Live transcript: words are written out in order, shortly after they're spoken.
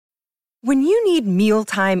When you need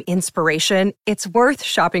mealtime inspiration, it's worth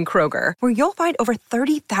shopping Kroger, where you'll find over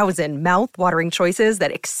 30,000 mouth-watering choices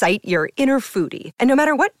that excite your inner foodie. And no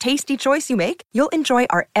matter what tasty choice you make, you'll enjoy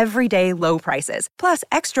our everyday low prices, plus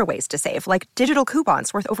extra ways to save, like digital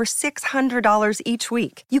coupons worth over $600 each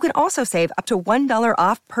week. You can also save up to $1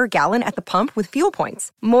 off per gallon at the pump with fuel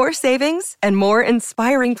points. More savings and more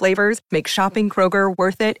inspiring flavors make shopping Kroger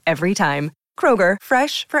worth it every time. Kroger,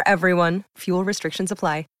 fresh for everyone. Fuel restrictions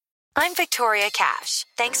apply. I'm Victoria Cash.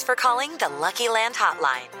 Thanks for calling the Lucky Land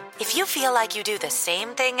Hotline. If you feel like you do the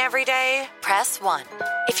same thing every day, press 1.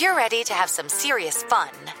 If you're ready to have some serious fun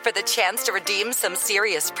for the chance to redeem some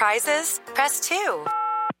serious prizes, press 2.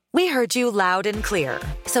 We heard you loud and clear.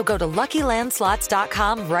 So go to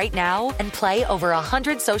LuckyLandSlots.com right now and play over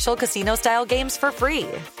 100 social casino-style games for free.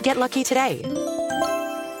 Get lucky today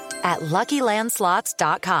at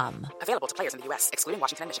LuckyLandSlots.com. Available to players in the U.S., excluding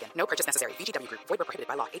Washington and Michigan. No purchase necessary. VGW Group. Void where prohibited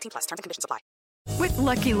by law. 18+. Terms and conditions apply. With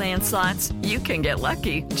Lucky Land Slots, you can get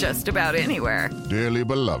lucky just about anywhere. Dearly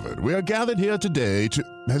beloved, we are gathered here today to...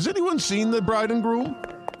 Has anyone seen the bride and groom?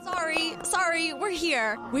 Sorry, we're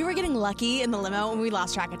here. We were getting lucky in the limo and we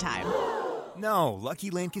lost track of time. No,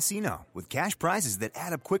 Lucky Land Casino, with cash prizes that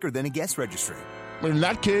add up quicker than a guest registry. In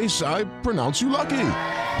that case, I pronounce you lucky.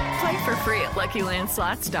 Play for free at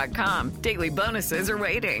LuckyLandSlots.com. Daily bonuses are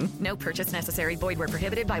waiting. No purchase necessary. Void where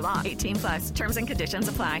prohibited by law. 18+. Terms and conditions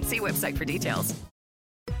apply. See website for details.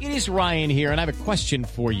 It is Ryan here, and I have a question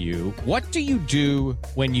for you. What do you do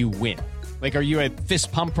when you win? Like, are you a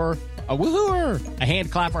fist pumper, a woo-hooer, a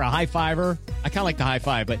hand clapper, a high-fiver? I kind of like the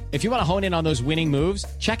high-five, but if you want to hone in on those winning moves,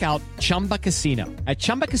 check out Chumba Casino. At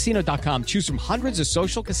ChumbaCasino.com, choose from hundreds of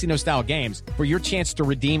social casino-style games for your chance to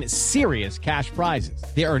redeem serious cash prizes.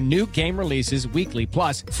 There are new game releases weekly,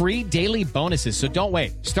 plus free daily bonuses, so don't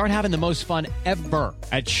wait. Start having the most fun ever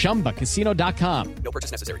at ChumbaCasino.com. No purchase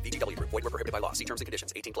necessary. VGW Group. Void where prohibited by law. See terms and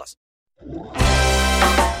conditions. 18+.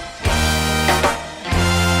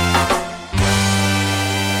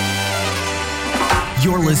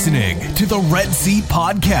 You're listening to the Red Seat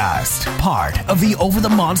Podcast, part of the Over the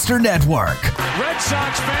Monster Network. Red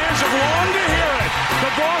Sox fans have longed to hear it. The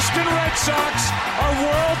Boston Red Sox are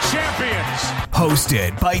world champions.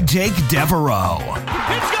 Hosted by Jake Devereaux.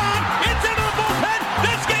 It's gone. It's into the bullpen.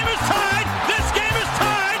 This game is tied. This game is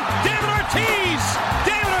tied. David Ortiz.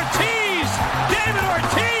 David Ortiz. David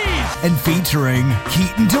Ortiz. And featuring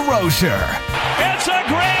Keaton DeRocher. It's a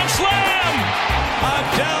grand slam. I'm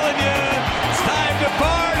telling you.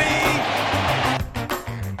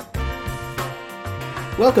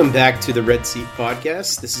 Welcome back to the Red Seat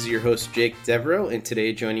Podcast. This is your host, Jake Devereaux, and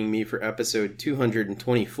today joining me for episode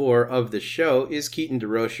 224 of the show is Keaton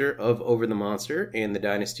DeRocher of Over the Monster and the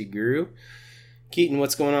Dynasty Guru. Keaton,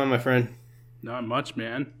 what's going on, my friend? Not much,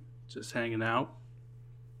 man. Just hanging out.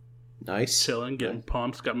 Nice. Chilling, getting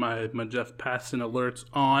pumped. Got my Jeff Passan alerts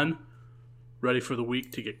on. Ready for the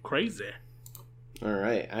week to get crazy. All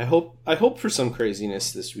right. I hope for some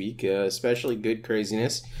craziness this week, especially good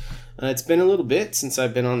craziness. It's been a little bit since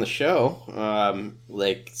I've been on the show,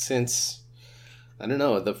 since, I don't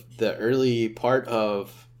know, the early part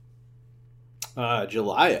of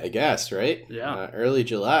July, I guess, right? Yeah. Early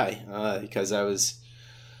July, because I was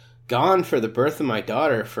gone for the birth of my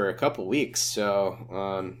daughter for a couple weeks,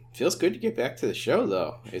 so feels good to get back to the show,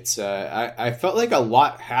 though. It's I felt like a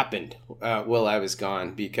lot happened while I was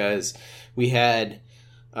gone, because we had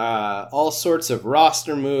all sorts of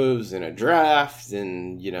roster moves and a draft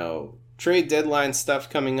and, trade deadline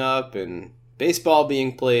stuff coming up and baseball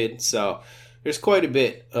being played. So there's quite a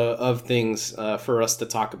bit of things for us to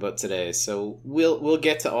talk about today. So we'll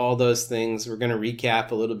get to all those things. We're going to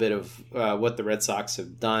recap a little bit of what the Red Sox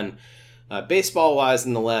have done baseball-wise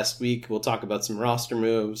in the last week. We'll talk about some roster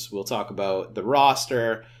moves. We'll talk about the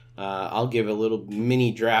roster. I'll give a little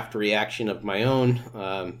mini draft reaction of my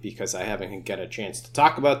own because I haven't got a chance to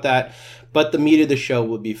talk about that. But the meat of the show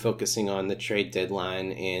will be focusing on the trade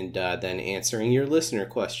deadline and then answering your listener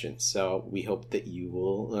questions. So we hope that you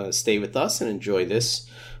will stay with us and enjoy this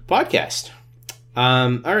podcast.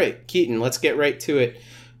 All right, Keaton, let's get right to it.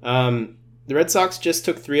 The Red Sox just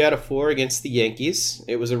took 3 out of 4 against the Yankees.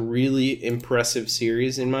 It was a really impressive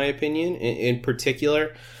series, in my opinion. In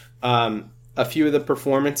particular, a few of the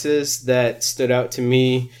performances that stood out to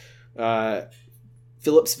me,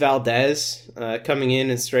 Phillips Valdez coming in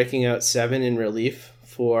and striking out 7 in relief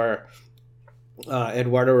for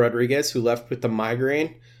Eduardo Rodriguez, who left with the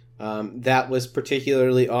migraine. That was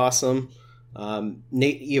particularly awesome.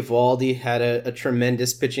 Nate Eovaldi had a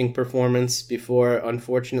tremendous pitching performance before,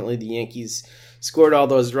 unfortunately, the Yankees scored all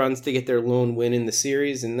those runs to get their lone win in the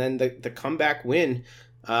series. And then the comeback win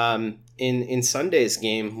in Sunday's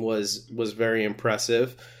game was very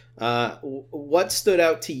impressive. What stood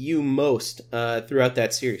out to you most throughout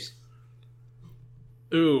that series?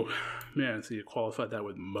 Ooh, man, so you qualified that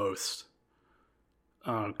with most.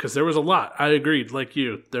 Because there was a lot. I agreed, like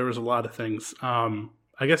you. There was a lot of things.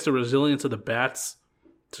 I guess the resilience of the bats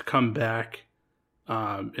to come back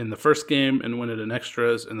in the first game and win it in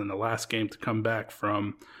extras, and then the last game to come back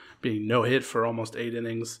from being no hit for almost 8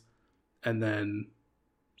 innings and then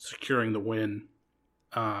securing the win.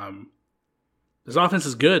 This offense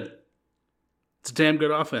is good. It's a damn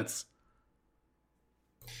good offense.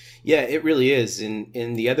 Yeah, it really is.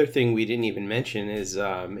 And the other thing we didn't even mention is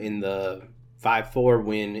in the 5-4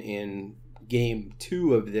 win in game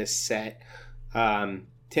 2 of this set,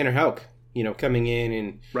 Tanner Houck, coming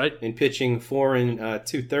in and pitching 4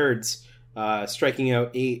 2/3, striking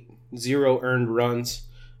out 0 earned runs,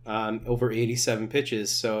 over 87 pitches.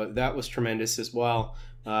 So that was tremendous as well.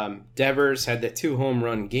 Devers had that 2 home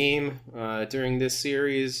run game during this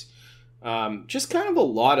series. Just kind of a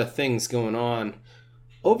lot of things going on.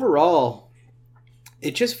 Overall,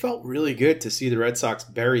 it just felt really good to see the Red Sox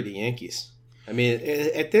bury the Yankees. I mean,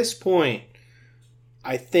 at this point,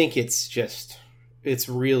 I think it's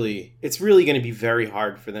really going to be very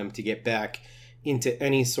hard for them to get back into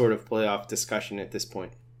any sort of playoff discussion at this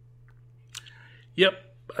point. Yep,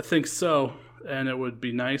 I think so. And it would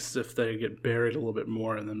be nice if they get buried a little bit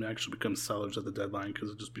more and then actually become sellers at the deadline, because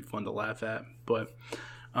it'd just be fun to laugh at. But,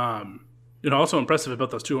 also impressive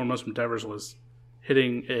about those 2 home runs from Devers was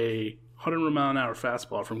hitting a 100-mile-an-hour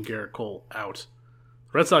fastball from Garrett Cole out.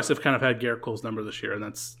 The Red Sox have kind of had Garrett Cole's number this year, and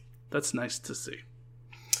that's nice to see.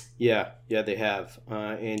 Yeah, they have.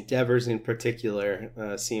 And Devers in particular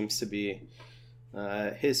seems to be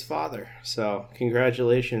his father. So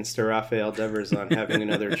congratulations to Rafael Devers on having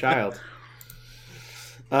another child.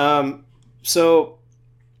 So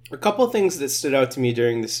a couple of things that stood out to me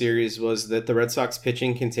during the series was that the Red Sox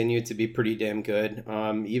pitching continued to be pretty damn good.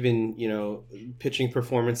 Even, pitching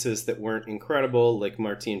performances that weren't incredible, like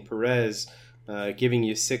Martin Perez, giving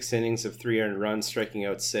you 6 innings of 3 earned runs, striking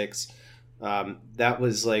out 6. That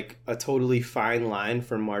was like a totally fine line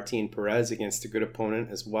from Martin Perez against a good opponent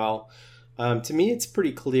as well. To me, it's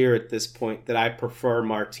pretty clear at this point that I prefer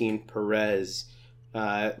Martin Perez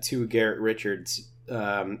to Garrett Richards.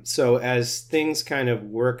 So as things kind of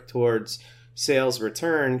work towards Sale's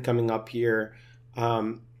return coming up here,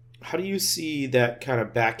 how do you see that kind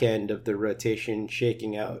of back end of the rotation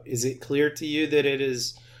shaking out? Is it clear to you that it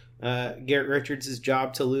is Garrett Richards'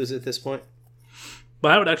 job to lose at this point?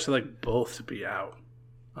 Well, I would actually like both to be out.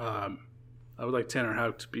 I would like Tanner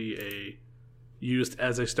Houck to be used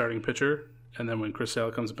as a starting pitcher, and then when Chris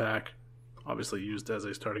Sale comes back, obviously used as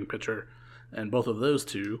a starting pitcher, and both of those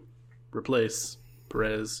two replace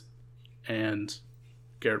Perez and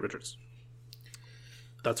Garrett Richards.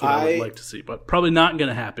 That's what I would like to see, but probably not going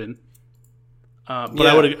to happen. But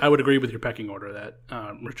I would agree with your pecking order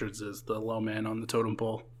that Richards is the low man on the totem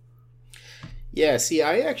pole. Yeah, see,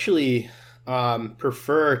 I actually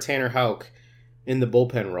prefer Tanner Houck in the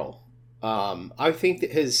bullpen role. I think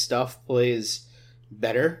that his stuff plays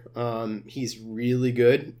better. He's really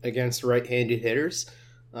good against right-handed hitters.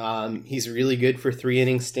 He's really good for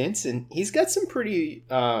 3-inning stints, and he's got some pretty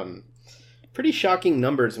shocking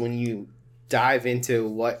numbers when you dive into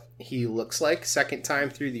what he looks like second time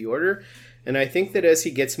through the order. And I think that as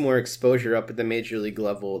he gets more exposure up at the major league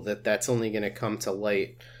level, that's only going to come to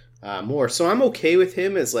light more. So I'm okay with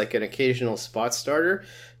him as like an occasional spot starter,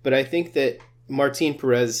 but I think that Martin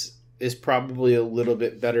Perez is probably a little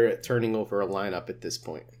bit better at turning over a lineup at this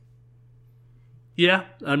point. Yeah,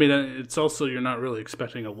 I mean, it's also you're not really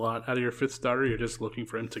expecting a lot out of your fifth starter. You're just looking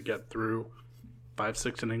for him to get through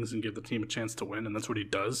 5-6 innings and give the team a chance to win, and that's what he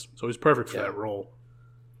does. So he's perfect for that role.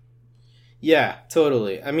 Yeah,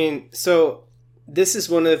 totally. I mean, so this is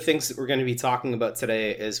one of the things that we're going to be talking about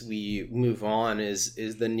today as we move on is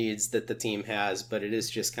the needs that the team has, but it is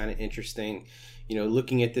just kind of interesting,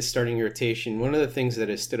 looking at this starting rotation. One of the things that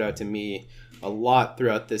has stood out to me a lot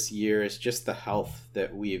throughout this year is just the health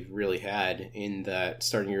that we've really had in that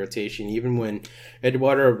starting rotation. Even when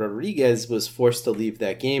Eduardo Rodriguez was forced to leave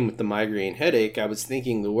that game with the migraine headache, I was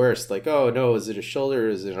thinking the worst, like, oh no, is it a shoulder,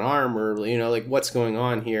 is it an arm, or like what's going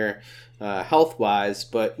on here health-wise?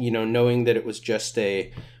 But knowing that it was just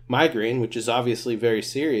a migraine, which is obviously very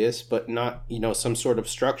serious, but not some sort of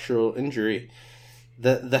structural injury,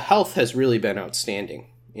 the health has really been outstanding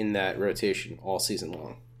in that rotation all season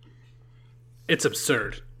long. It's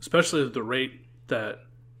absurd, especially at the rate that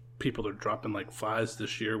people are dropping like flies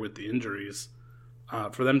this year with the injuries.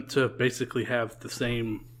 For them to basically have the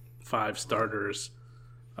same 5 starters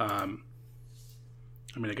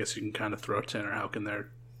I mean, I guess you can kind of throw Tanner Houck in there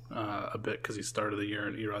a bit because he started the year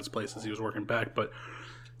in Erod's place as he was working back. But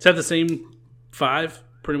to have the same 5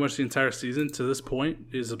 pretty much the entire season to this point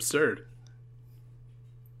is absurd.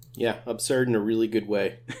 Yeah, absurd in a really good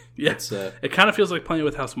way. Yeah, it kind of feels like playing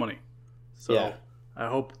with house money. So yeah. I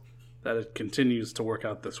hope that it continues to work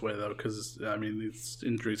out this way, though, because, I mean, these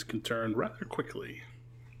injuries can turn rather quickly.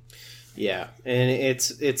 Yeah, and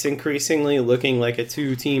it's increasingly looking like a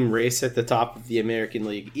 2-team race at the top of the American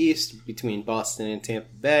League East between Boston and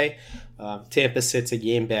Tampa Bay. Tampa sits a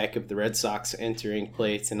game back of the Red Sox entering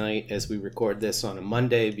play tonight as we record this on a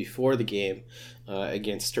Monday before the game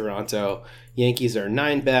against Toronto. Yankees are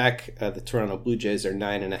 9 back. The Toronto Blue Jays are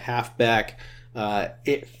 9.5 back.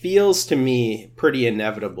 It feels to me pretty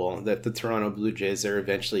inevitable that the Toronto Blue Jays are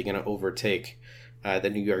eventually going to overtake the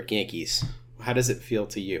New York Yankees. How does it feel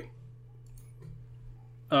to you?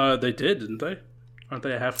 They did, didn't they? Aren't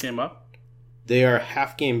they a half game up? They are a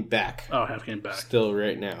half game back. Oh, half game back. Still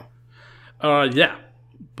right now. Yeah.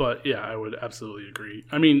 But, yeah, I would absolutely agree.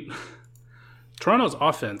 I mean, Toronto's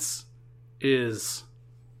offense is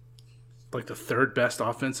like the 3rd best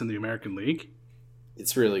offense in the American League.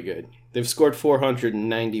 It's really good. They've scored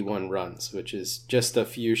 491 runs, which is just a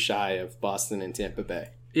few shy of Boston and Tampa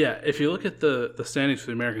Bay. Yeah, if you look at the standings for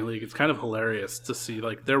the American League, it's kind of hilarious to see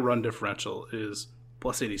like their run differential is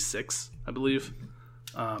plus 86, I believe,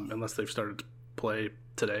 unless they've started to play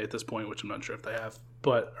today at this point, which I'm not sure if they have.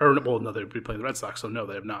 No, they'd be playing the Red Sox, so no,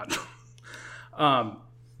 they have not.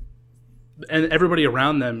 And everybody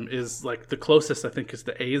around them is like the closest, I think, is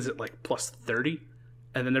the A's at like plus 30,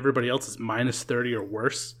 and then everybody else is minus 30 or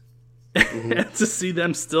worse. Mm-hmm. And to see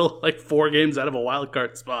them still like 4 games out of a wild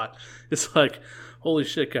card spot, it's like, holy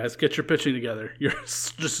shit, guys, get your pitching together. You're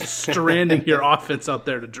just stranding your offense out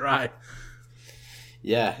there to dry.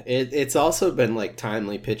 Yeah, it's also been like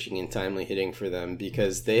timely pitching and timely hitting for them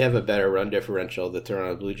because they have a better run differential, the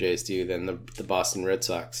Toronto Blue Jays do, than the Boston Red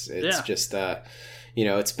Sox. It's just,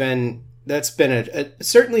 that's been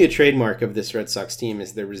certainly a trademark of this Red Sox team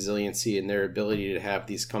is their resiliency and their ability to have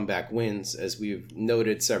these comeback wins, as we've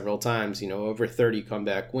noted several times, over 30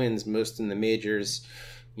 comeback wins, most in the majors,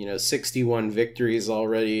 61 victories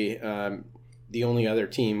already. The only other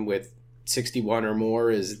team with 61 or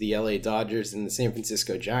more is the LA Dodgers and the San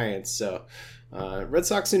Francisco Giants. So Red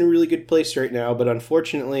Sox in a really good place right now, but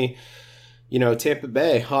unfortunately, Tampa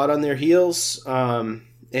Bay hot on their heels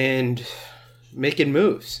and making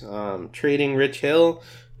moves. Trading Rich Hill,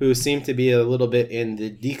 who seemed to be a little bit in the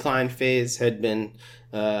decline phase, had been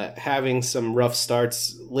having some rough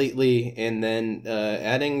starts lately, and then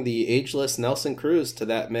adding the ageless Nelson Cruz to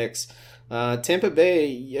that mix. Tampa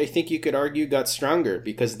Bay, I think you could argue, got stronger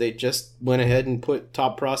because they just went ahead and put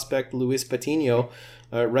top prospect Luis Patino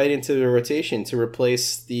right into the rotation to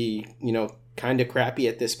replace the, kind of crappy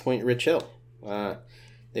at this point Rich Hill.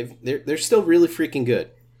 They're still really freaking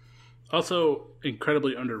good. Also,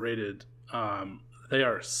 incredibly underrated. They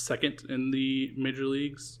are 2nd in the major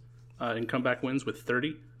leagues in comeback wins with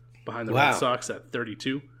 30, behind the Red Sox at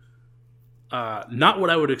 32. Not what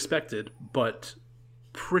I would have expected, but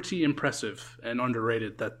pretty impressive and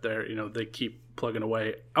underrated that they keep plugging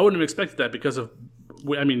away. I wouldn't have expected that because of,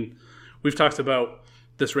 we've talked about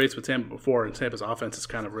this race with Tampa before, and Tampa's offense is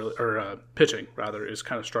kind of really, or pitching rather, is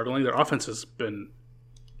kind of struggling. Their offense has been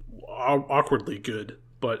awkwardly good,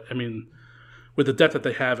 but with the depth that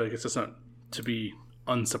they have, I guess it's not to be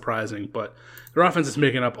unsurprising, but their offense is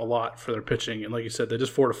making up a lot for their pitching, and like you said, they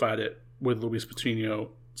just fortified it with Luis Patino.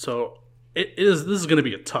 So this is going to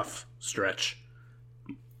be a tough stretch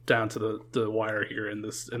down to the wire here in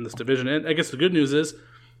this division. And I guess the good news is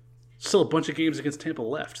still a bunch of games against Tampa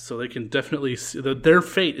left, so they can definitely see their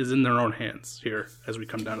fate is in their own hands here as we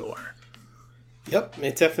come down to the wire. Yep,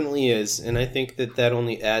 it definitely is, and I think that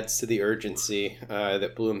only adds to the urgency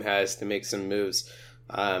that Bloom has to make some moves.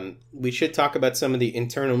 We should talk about some of the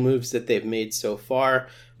internal moves that they've made so far.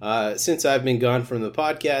 Since I've been gone from the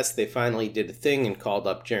podcast, they finally did a thing and called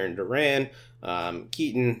up Jarren Duran.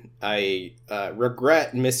 Keaton, I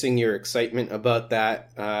regret missing your excitement about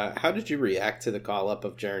that. How did you react to the call-up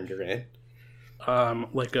of Jarren Duran?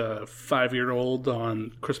 Like a 5-year-old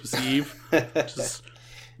on Christmas Eve, just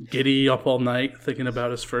giddy up all night thinking about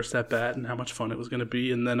his first at-bat and how much fun it was going to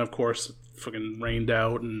be. And then, of course, it fucking rained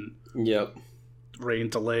out and rain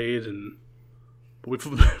delayed. And we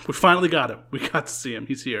finally got him. We got to see him.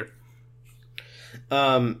 He's here.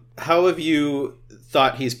 How have you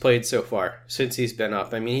thought he's played so far since he's been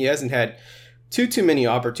up? He hasn't had too many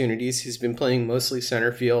opportunities. He's been playing mostly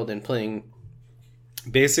center field and playing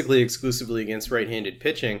basically exclusively against right-handed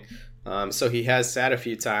pitching. So he has sat a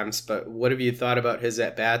few times, but what have you thought about his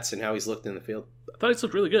at-bats and how he's looked in the field? I thought he's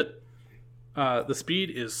looked really good. The speed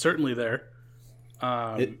is certainly there.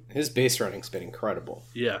 His base running's been incredible.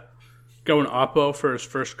 Yeah. Going oppo for his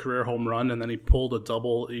first career home run, and then he pulled a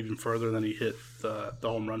double even further than he hit the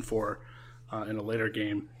home run for in a later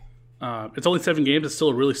game. It's only 7 games. It's still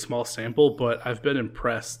a really small sample, but I've been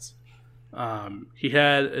impressed. He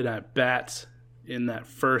had an at-bat in that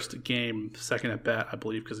first game, second at-bat, I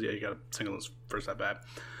believe, because he got a single in his first at-bat.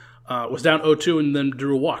 Was down 0-2 and then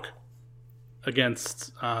drew a walk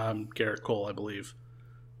against Garrett Cole, I believe.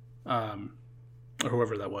 Or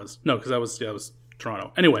whoever that was. No, because that was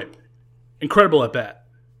Toronto. Anyway, incredible at-bat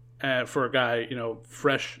for a guy,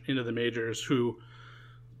 fresh into the majors who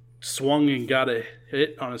swung and got a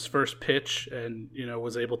hit on his first pitch and,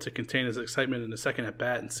 was able to contain his excitement in the second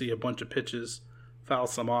at-bat and see a bunch of pitches, foul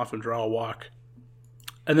some off, and draw a walk.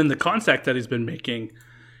 And then the contact that he's been making,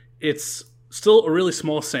 it's still a really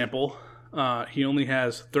small sample. He only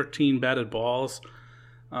has 13 batted balls.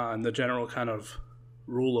 And the general kind of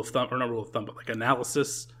rule of thumb, or not rule of thumb, but like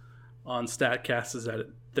analysis on StatCast is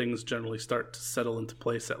that things generally start to settle into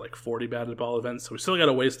place at like 40 batted ball events. So we still got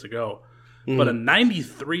a ways to go. But a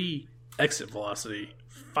 93 exit velocity,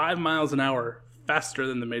 5 miles an hour faster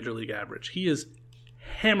than the major league average. He is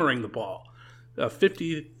hammering the ball.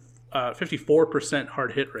 54%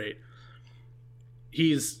 hard hit rate.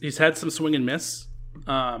 He's had some swing and miss,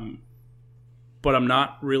 but I'm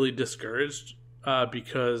not really discouraged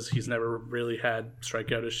because he's never really had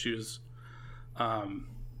strikeout issues in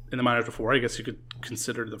the minors before. I guess you could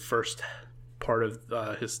consider the first part of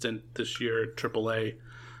his stint this year at AAA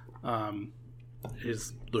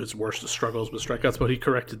his worst struggles with strikeouts, but he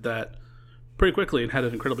corrected that pretty quickly and had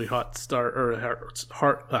an incredibly hot start or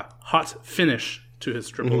hot finish to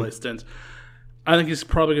his AAA stint. I think he's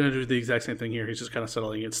probably going to do the exact same thing here. He's just kind of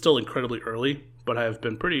settling. It's still incredibly early, but I have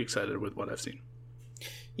been pretty excited with what I've seen.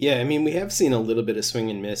 Yeah, I mean, we have seen a little bit of swing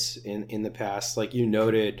and miss in the past, like you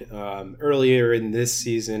noted earlier in this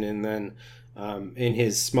season, and then in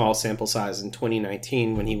his small sample size in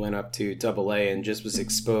 2019 when he went up to AA and just was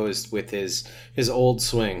exposed with his old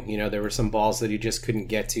swing. There were some balls that he just couldn't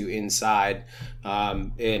get to inside,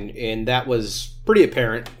 and that was pretty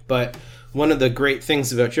apparent. But one of the great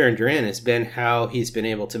things about Jarren Duran has been how he's been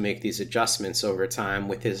able to make these adjustments over time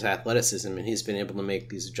with his athleticism, and he's been able to make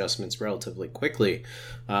these adjustments relatively quickly.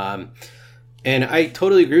 And I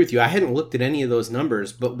totally agree with you. I hadn't looked at any of those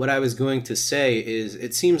numbers, but what I was going to say is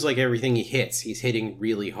it seems like everything he hits, he's hitting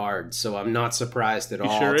really hard. So I'm not surprised at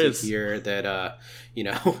all to hear that,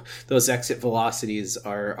 those exit velocities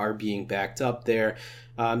are being backed up there.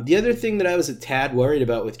 The other thing that I was a tad worried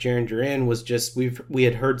about with Jarren Duran was just we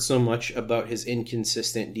had heard so much about his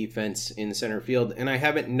inconsistent defense in center field, and I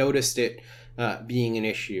haven't noticed it being an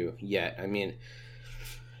issue yet. I mean,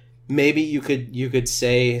 maybe you could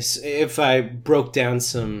say, if I broke down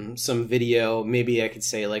some video, maybe I could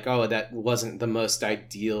say like, oh, that wasn't the most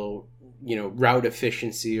ideal, route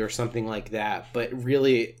efficiency or something like that. But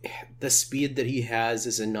really, the speed that he has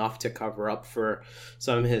is enough to cover up for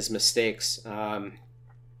some of his mistakes.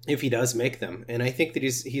 If he does make them. And I think that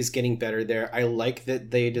he's getting better there. I like that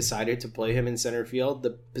they decided to play him in center field,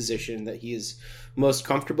 the position that he's most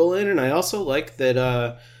comfortable in. And I also like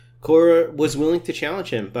that Cora was willing to challenge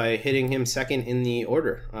him by hitting him second in the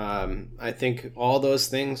order. I think all those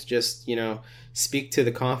things just, speak to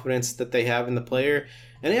the confidence that they have in the player.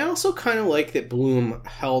 And I also kind of like that Bloom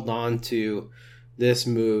held on to this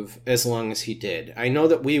move as long as he did. I know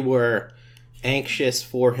that we were anxious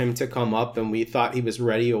for him to come up and we thought he was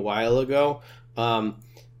ready a while ago,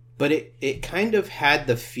 but it kind of had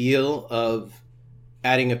the feel of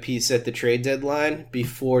adding a piece at the trade deadline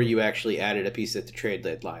before you actually added a piece at the trade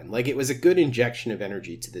deadline. Like, it was a good injection of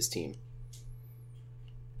energy to this team.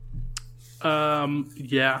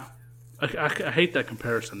 Yeah, I hate that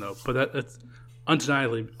comparison though, but that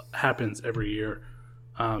undeniably happens every year.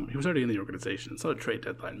 He was already in the organization. It's not a trade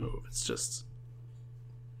deadline move. It's just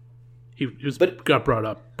got brought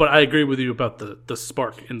up. But I agree with you about the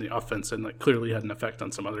spark in the offense, and clearly had an effect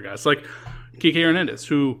on some other guys, like Kike Hernandez,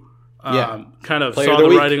 who kind of saw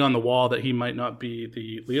the writing on the wall that he might not be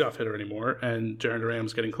the leadoff hitter anymore, and Jarren Duran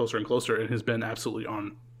was getting closer and closer, and has been absolutely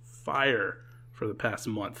on fire for the past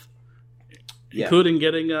month, including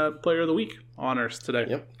getting Player of the Week honors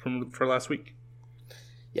today for last week.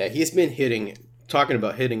 Yeah, he's been talking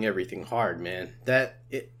about hitting everything hard, man.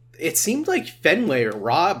 It seemed like Fenway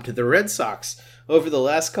robbed the Red Sox over the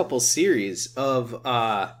last couple series of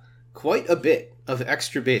quite a bit of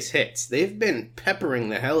extra base hits. They've been peppering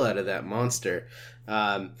the hell out of that monster.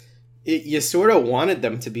 You sort of wanted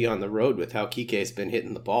them to be on the road with how Kike's been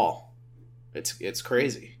hitting the ball. It's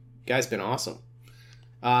crazy. Guy's been awesome.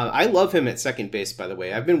 I love him at second base, by the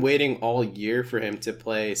way. I've been waiting all year for him to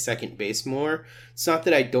play second base more. It's not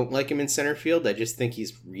that I don't like him in center field. I just think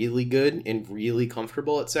he's really good and really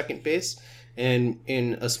comfortable at second base. And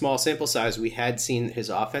in a small sample size, we had seen that his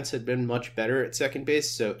offense had been much better at second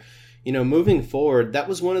base. So, moving forward, that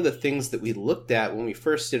was one of the things that we looked at when we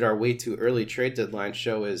first did our way too early trade deadline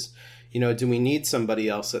show is, do we need somebody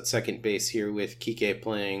else at second base here with Kike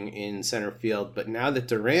playing in center field? But now that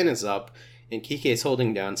Duran is up and Kike's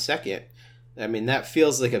holding down second, I mean, that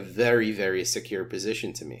feels like a very, very secure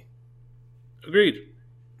position to me. Agreed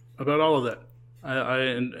about all of that. I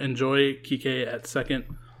enjoy Kike at second.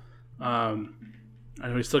 I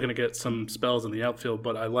know he's still going to get some spells in the outfield,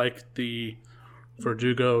 but I like the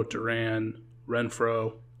Verdugo, Duran,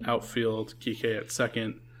 Renfroe, outfield, Kike at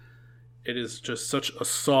second. It is just such a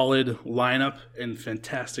solid lineup and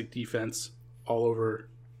fantastic defense all over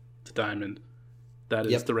the diamond. That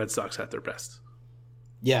is the Red Sox at their best.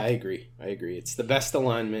 Yeah, I agree. It's the best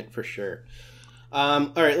alignment for sure.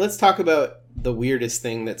 All right, let's talk about the weirdest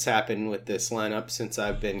thing that's happened with this lineup since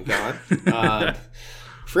I've been gone.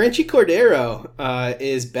 Franchy Cordero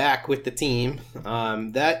is back with the team.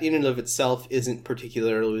 That in and of itself isn't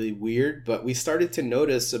particularly weird, but we started to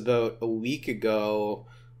notice about a week ago,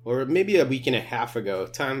 or maybe a week and a half ago.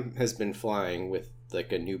 Time has been flying with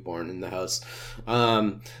like a newborn in the house.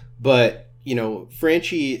 But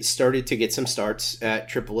Franchy started to get some starts at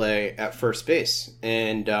AAA at first base.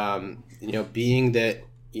 And, being that,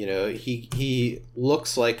 he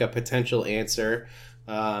looks like a potential answer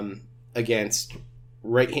against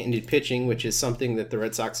right-handed pitching, which is something that the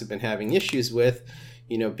Red Sox have been having issues with,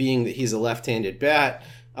 being that he's a left-handed bat,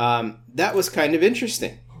 that was kind of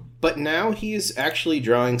interesting. But now he's actually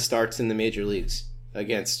drawing starts in the major leagues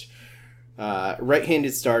against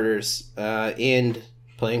right-handed starters and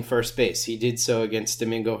playing first base. He did so against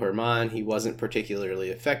Domingo Germán. He wasn't particularly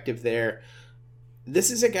effective there.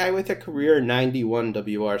 This is a guy with a career 91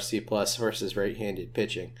 WRC plus versus right-handed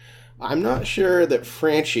pitching. I'm not sure that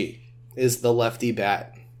Franchy is the lefty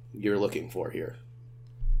bat you're looking for here.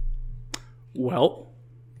 Well,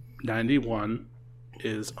 91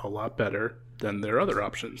 is a lot better than their other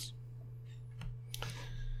options.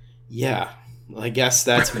 Yeah, I guess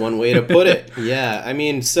that's one way to put it. Yeah, I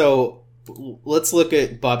mean, so let's look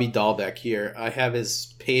at Bobby Dahlbeck here. I have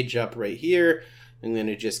his page up right here. I'm going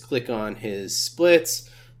to just click on his splits.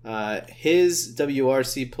 His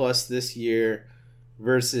WRC plus this year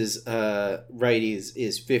versus righties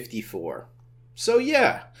is 54. So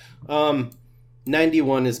yeah,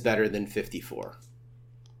 91 is better than 54.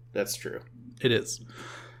 That's true. It is.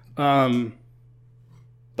 But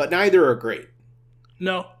neither are great.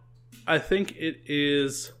 No, I think it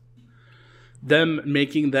is them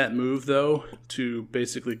making that move, though, to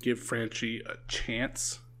basically give Franchy a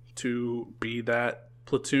chance to be that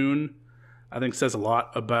platoon, I think says a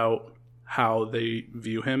lot about how they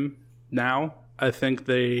view him now. I think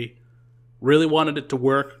they really wanted it to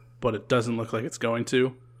work, but it doesn't look like it's going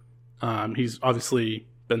to. He's obviously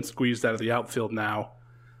been squeezed out of the outfield now,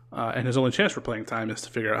 and his only chance for playing time is to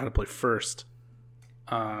figure out how to play first.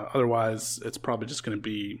 Otherwise, it's probably just going to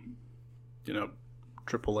be,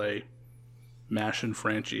 AAA mash and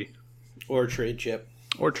Franchy. Or trade chip.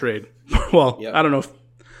 Or trade. Well, yep. I don't know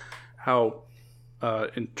how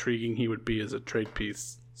intriguing he would be as a trade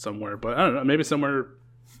piece somewhere, but I don't know. Maybe somewhere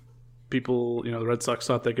people, the Red Sox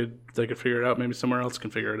thought they could figure it out. Maybe somewhere else can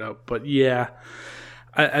figure it out. But yeah,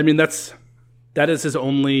 I mean that is his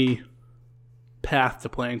only path to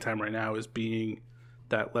playing time right now, is being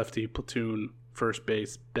that lefty platoon first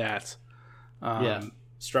base bat.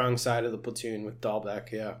 Strong side of the platoon with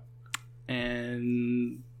Dahlbeck. Yeah,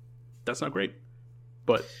 and that's not great,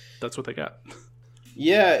 but that's what they got.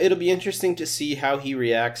 Yeah, it'll be interesting to see how he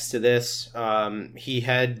reacts to this. He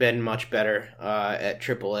had been much better at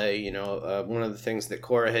AAA. One of the things that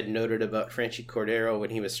Cora had noted about Franchy Cordero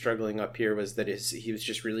when he was struggling up here was that he was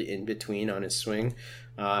just really in between on his swing.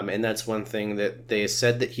 And that's one thing that they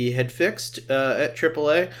said that he had fixed at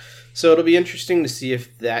AAA. So it'll be interesting to see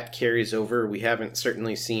if that carries over. We haven't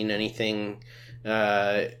certainly seen anything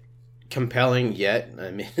compelling yet.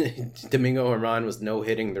 I mean, Domingo Germán was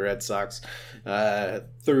no-hitting the Red Sox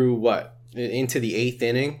through into the eighth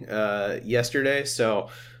inning yesterday. So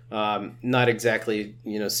not exactly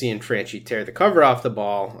seeing Franchy tear the cover off the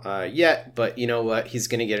ball yet, but you know what, he's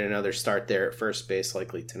going to get another start there at first base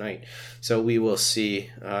likely tonight. So we will see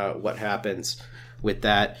what happens. with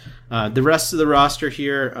that. The rest of the roster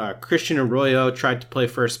here, Christian Arroyo tried to play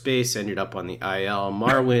first base, ended up on the IL.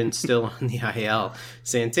 Marwin still on the IL.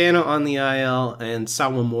 Santana on the IL, and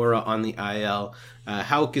Sawamura on the IL.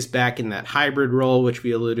 Houck is back in that hybrid role, which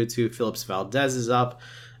we alluded to. Phillips Valdez is up.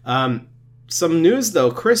 Some news,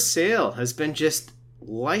 though. Chris Sale has been just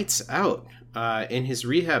lights out in his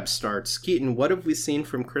rehab starts. Keaton, what have we seen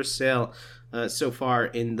from Chris Sale so far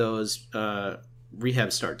in those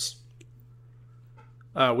rehab starts?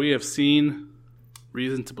 We have seen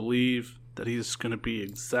reason to believe that he's going to be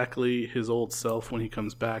exactly his old self when he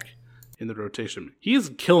comes back in the rotation. He's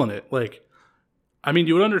killing it.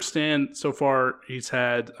 You would understand so far he's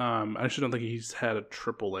had, I actually don't think he's had a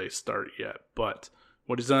AAA start yet, but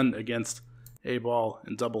what he's done against A-ball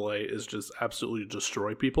and AA is just absolutely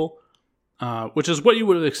destroy people, which is what you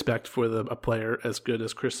would expect for a player as good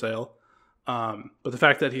as Chris Sale. But the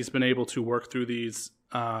fact that he's been able to work through these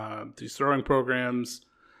throwing programs,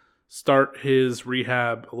 start his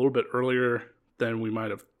rehab a little bit earlier than we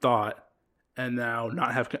might have thought, and now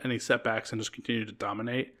not have any setbacks and just continue to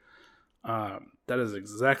dominate, that is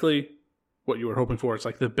exactly what you were hoping for. It's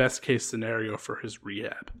like the best case scenario for his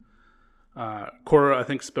rehab. Cora, I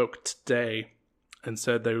think, spoke today and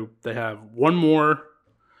said they have one more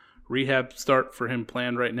rehab start for him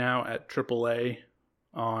planned right now at AAA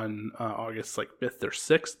on August 5th or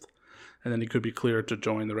 6th, and then he could be cleared to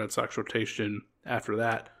join the Red Sox rotation after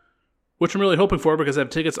that, which I'm really hoping for because I have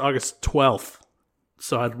tickets August 12th,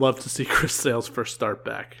 so I'd love to see Chris Sale's first start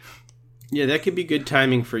back. Yeah, that could be good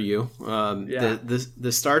timing for you.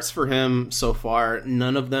 The starts for him so far,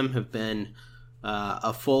 none of them have been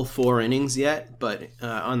a full 4 innings yet, but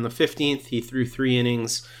on the 15th, he threw 3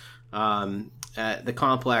 innings at the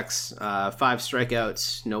complex, 5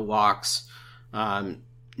 strikeouts, no walks.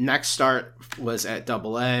 Next start was at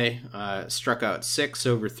AA, struck out 6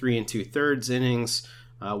 over 3 2/3 innings,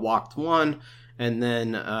 walked 1, and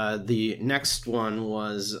then the next one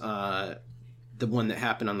was the one that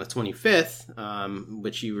happened on the 25th,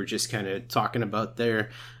 which you were just kind of talking about there.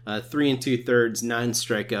 3 2/3, 9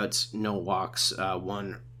 strikeouts, no walks,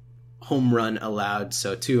 1 home run allowed,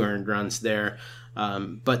 so 2 earned runs there.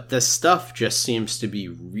 But the stuff just seems to be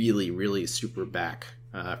really, really super back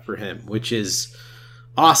for him, which is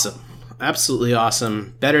awesome. Absolutely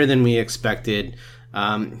awesome. Better than we expected.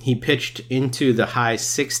 He pitched into the high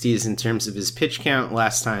 60s in terms of his pitch count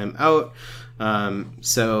last time out.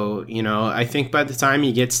 So, I think by the time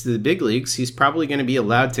he gets to the big leagues, he's probably going to be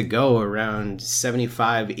allowed to go around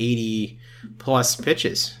 75, 80 plus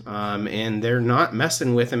pitches. And they're not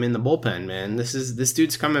messing with him in the bullpen, man. This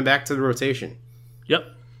dude's coming back to the rotation. Yep,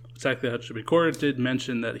 exactly how it should be. Cora did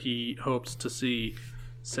mention that he hopes to see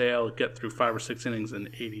Sale get through 5 or 6 innings and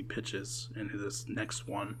 80 pitches in this next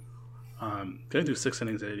one. Going through 6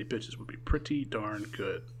 innings and 80 pitches would be pretty darn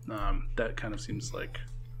good. That kind of seems like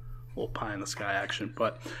a little pie in the sky action,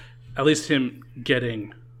 but at least him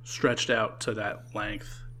getting stretched out to that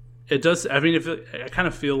length. It does. I mean, I kind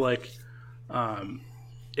of feel like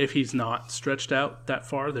if he's not stretched out that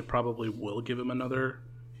far, they probably will give him another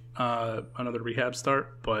rehab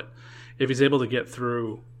start. But if he's able to get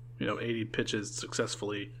through 80 pitches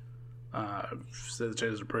successfully, the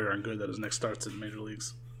chances are pretty darn good that his next start's in the major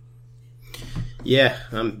leagues. Yeah,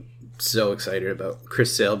 I'm so excited about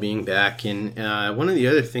Chris Sale being back. And one of the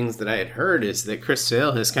other things that I had heard is that Chris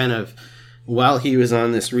Sale has kind of, while he was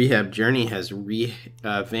on this rehab journey, has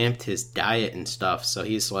revamped his diet and stuff. So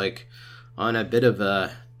he's on a bit of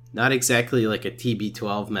a, not exactly like a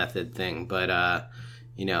TB12 method thing, but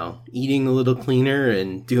eating a little cleaner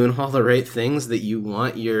and doing all the right things that you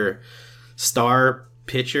want your star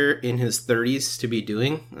pitcher in his 30s to be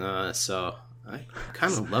doing. So I'm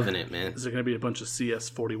kind of loving it, man. Is there going to be a bunch of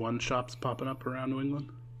CS41 shops popping up around New England?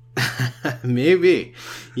 Maybe.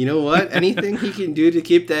 You know what? Anything he can do to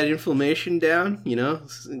keep that inflammation down,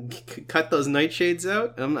 cut those nightshades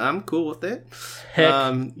out, I'm cool with it.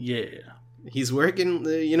 Heck yeah. He's working,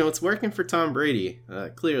 it's working for Tom Brady,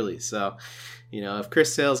 clearly. So, if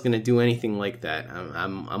Chris Sale's going to do anything like that,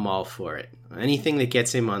 I'm all for it. Anything that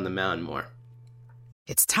gets him on the mound more.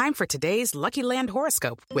 It's time for today's Lucky Land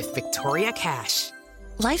horoscope with Victoria Cash.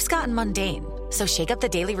 Life's gotten mundane, so shake up the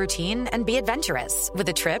daily routine and be adventurous with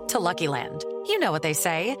a trip to Lucky Land. You know what they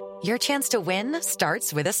say, your chance to win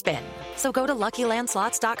starts with a spin. So go to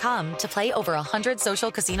LuckyLandSlots.com to play over 100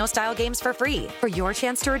 social casino-style games for free for your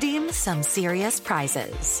chance to redeem some serious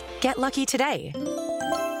prizes. Get lucky today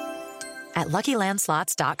at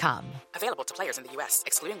LuckyLandSlots.com. Available to players in the U.S.,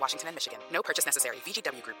 excluding Washington and Michigan. No purchase necessary.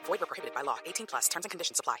 VGW Group. Void where prohibited by law. 18+. Terms and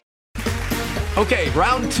conditions apply. Okay,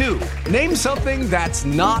 round 2. Name something that's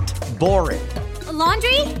not boring.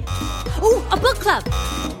 Laundry? Ooh, a book club.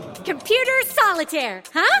 Computer solitaire,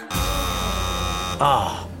 huh?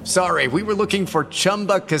 Ah, sorry, we were looking for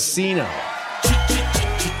Chumba Casino.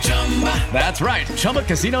 That's right,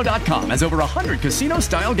 ChumbaCasino.com has over 100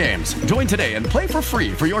 casino-style games. Join today and play for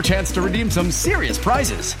free for your chance to redeem some serious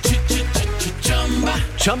prizes.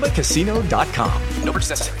 ChumbaCasino.com. No purchase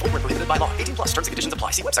necessary. Void where prohibited by law. 18+ terms and conditions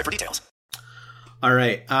apply. See website for details. All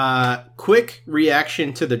right. Quick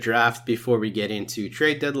reaction to the draft before we get into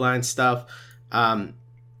trade deadline stuff.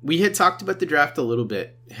 We had talked about the draft a little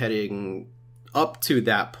bit heading up to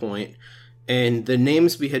that point, and the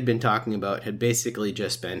names we had been talking about had basically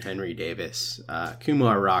just been Henry Davis,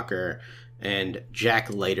 Kumar Rocker, and Jack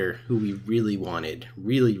Leiter, who we really wanted.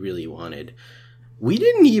 We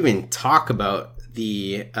didn't even talk about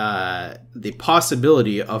the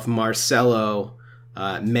possibility of Marcelo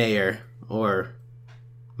Meyer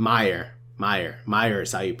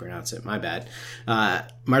is how you pronounce it. My bad.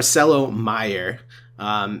 Marcelo Meyer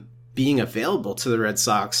being available to the Red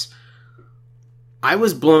Sox. I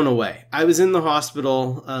was blown away. I was in the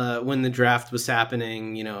hospital when the draft was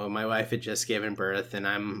happening. You know, my wife had just given birth, and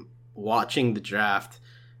I'm watching the draft,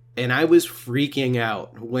 and I was freaking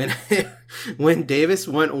out when when Davis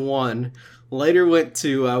went 1, Leiter went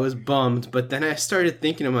 2. I was bummed, but then I started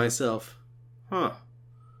thinking to myself,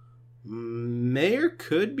 Meyer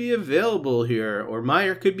could be available here, or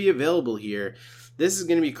Meyer could be available here. This is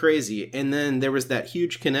going to be crazy. And then there was that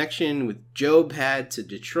huge connection with Job had to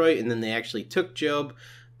Detroit, and then they actually took Job.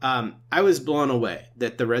 I was blown away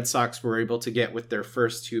that the Red Sox were able to get with their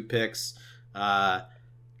first 2 picks,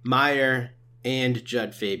 Meyer and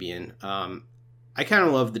Judd Fabian. I kind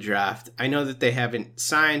of love the draft. I know that they haven't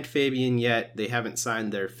signed Fabian yet. They haven't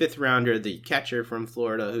signed their 5th rounder, the catcher from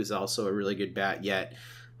Florida, who's also a really good bat yet.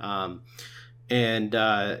 They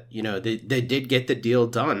did get the deal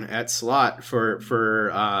done at slot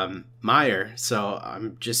for Meyer. So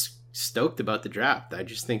I'm just stoked about the draft. I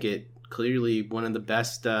just think it clearly one of the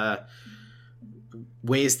best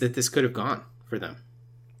ways that this could have gone for them.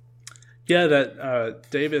 Yeah, that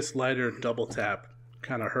Davis Leiter double tap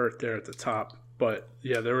kind of hurt there at the top. But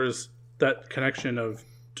yeah, there was that connection of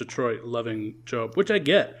Detroit loving Job, which I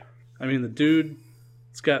get. I mean, the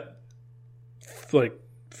dude's got like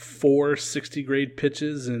 4 60-grade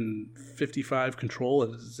pitches and 55 control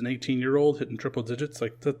as an 18-year-old hitting triple digits.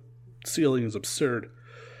 Like, the ceiling is absurd.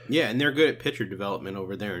 Yeah, and they're good at pitcher development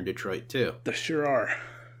over there in Detroit, too. They sure are.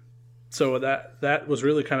 So that was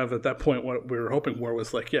really kind of at that point what we were hoping for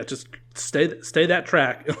was like, yeah, just stay that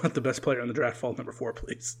track and let the best player in the draft fall number 4,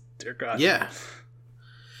 please. Dear God. Yeah.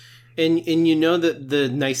 And you know that the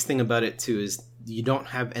nice thing about it, too, is you don't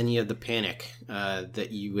have any of the panic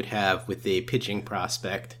that you would have with a pitching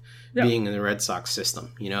prospect being in the Red Sox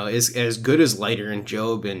system. You know, as good as Leiter and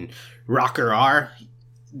Job and Rocker are,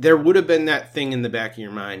 there would have been that thing in the back of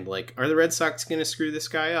your mind, like, are the Red Sox going to screw this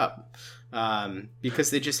guy up? Because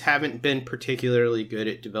they just haven't been particularly good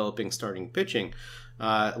at developing starting pitching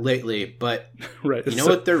lately. But right. You know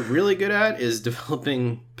what they're really good at is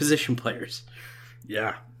developing position players.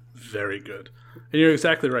 Yeah, very good. And you're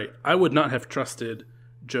exactly right. I would not have trusted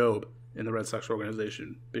Job in the Red Sox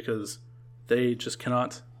organization because they just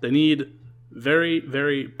cannot. They need very,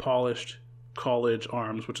 very polished college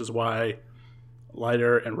arms, which is why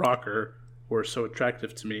Leiter and Rocker were so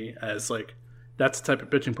attractive to me as, like, that's the type of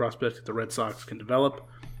pitching prospect that the Red Sox can develop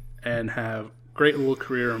and have great little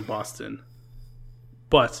career in Boston.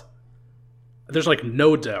 But there's, like,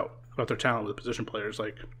 no doubt about their talent with position players.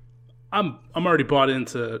 Like, I'm already bought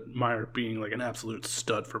into Meyer being like an absolute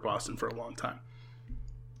stud for Boston for a long time.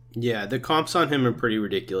 Yeah, the comps on him are pretty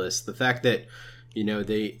ridiculous. The fact that, you know,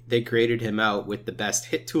 they graded him out with the best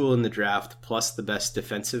hit tool in the draft plus the best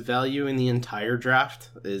defensive value in the entire draft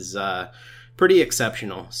is pretty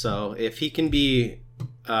exceptional. So if he can be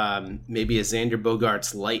maybe a Xander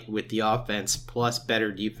Bogaerts light with the offense plus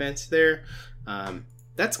better defense there,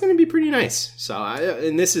 that's going to be pretty nice. So,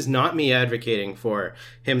 and this is not me advocating for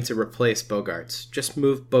him to replace Bogaerts. Just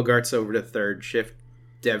move Bogaerts over to third, shift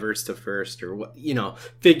Devers to first, or what, you know,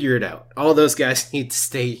 figure it out. All those guys need to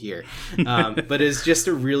stay here. But it's just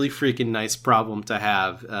a really freaking nice problem to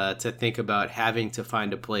have, to think about having to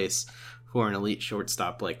find a place for an elite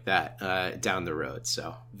shortstop like that down the road.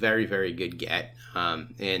 So very, very good get.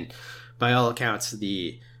 And by all accounts,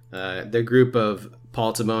 the group of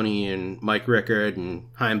Paul Taboni and Mike Rickard and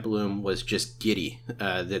Chaim Bloom was just giddy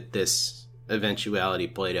that this eventuality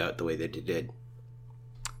played out the way that it did.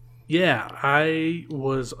 Yeah, I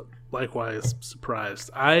was likewise surprised.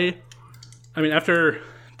 I mean, after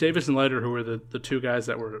Davis and Leiter, who were the 2 guys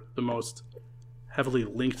that were the most heavily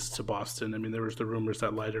linked to Boston. I mean, there was the rumors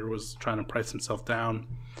that Leiter was trying to price himself down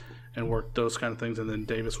and work those kind of things, and then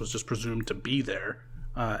Davis was just presumed to be there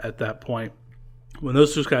at that point. When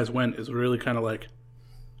those two guys went, it's really kind of like,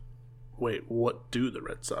 wait, what do the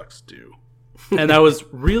Red Sox do? And I was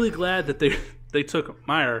really glad that they took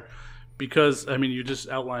Meyer because, I mean, you just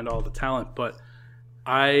outlined all the talent, but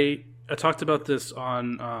I talked about this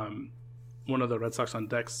on one of the Red Sox on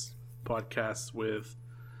Decks podcasts with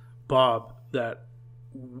Bob, that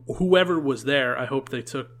whoever was there, I hope they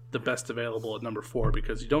took the best available at number 4,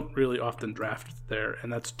 because you don't really often draft there,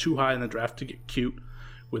 and that's too high in the draft to get cute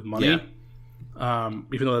with money. Yeah.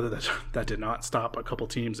 Even though that did not stop a couple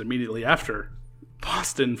teams immediately after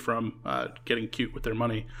Boston from getting cute with their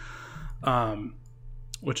money,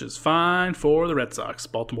 which is fine for the Red Sox,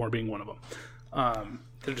 Baltimore being one of them.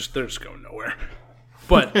 They're just going nowhere.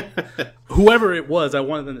 But whoever it was, I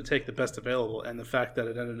wanted them to take the best available, and the fact that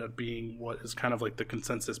it ended up being what is kind of like the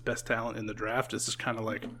consensus best talent in the draft is just kind of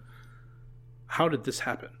like, how did this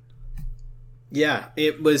happen? Yeah,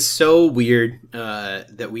 it was so weird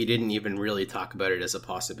that we didn't even really talk about it as a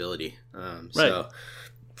possibility. So,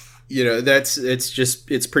 you know,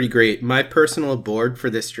 it's pretty great. My personal board for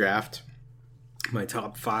this draft, my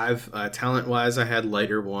top 5 talent-wise, I had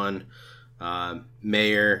Leiter 1,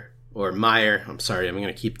 Meyer. I'm sorry, I'm going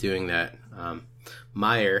to keep doing that.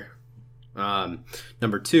 Meyer.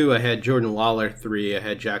 Number 2, I had Jordan Lawler 3, I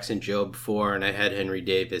had Jackson Jobe 4, and I had Henry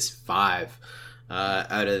Davis 5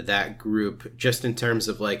 out of that group, just in terms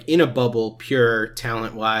of like in a bubble, pure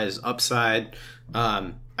talent-wise, upside.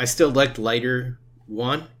 I still liked Leiter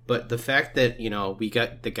 1, but the fact that, you know, we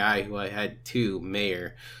got the guy who I had 2,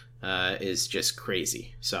 Meyer, is just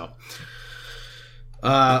crazy. So...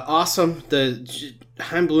 awesome. The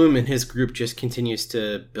Chaim Bloom and his group just continues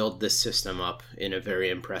to build this system up in a very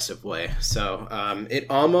impressive way. So it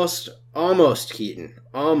almost Keaton,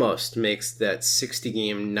 almost makes that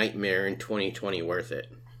 60-game nightmare in 2020 worth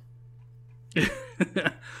it.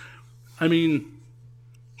 I mean,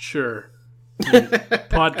 sure. I mean,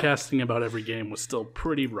 podcasting about every game was still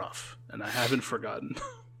pretty rough, and I haven't forgotten.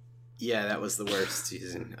 Yeah, that was the worst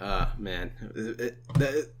season. Man.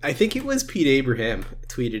 I think it was Pete Abraham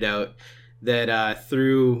tweeted out that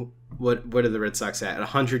through, what are the Red Sox at?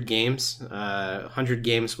 100 games? 100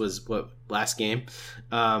 games was what, last game?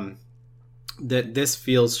 That this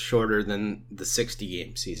feels shorter than the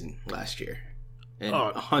 60-game season last year. And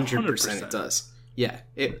 100% it does. Yeah.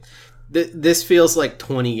 This feels like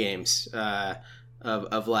 20 games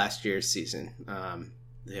of last year's season.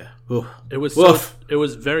 Yeah. Ooh. It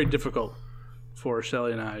was very difficult for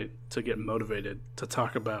Shelley and I to get motivated to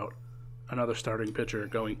talk about another starting pitcher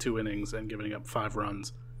going 2 innings and giving up 5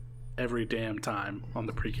 runs every damn time on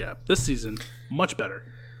the precap. This season, much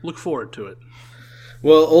better. Look forward to it.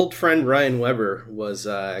 Well, old friend Ryan Weber was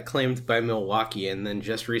claimed by Milwaukee and then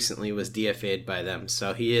just recently was DFA'd by them.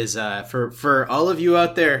 So he is, for all of you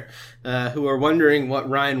out there who are wondering what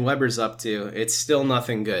Ryan Weber's up to, it's still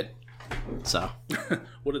nothing good. So,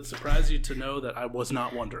 would it surprise you to know that I was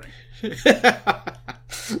not wondering?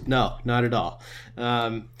 No, not at all.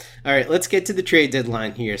 All right, let's get to the trade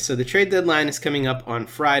deadline here. So the trade deadline is coming up on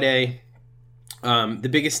Friday. The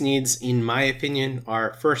biggest needs, in my opinion,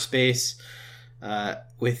 are first base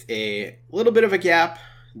with a little bit of a gap,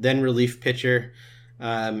 then relief pitcher.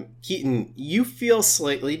 Keaton, you feel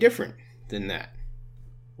slightly different than that.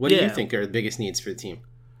 What do you think are the biggest needs for the team?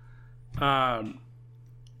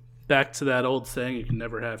 Back to that old saying, you can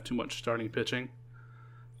never have too much starting pitching.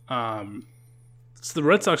 So the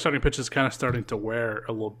Red Sox starting pitch is kind of starting to wear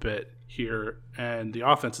a little bit here, and the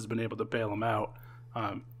offense has been able to bail them out,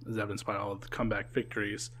 as evidenced by all of the comeback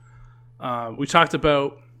victories. We talked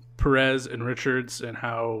about Perez and Richards and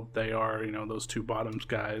how they are, you know, those 2 bottoms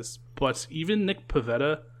guys. But even Nick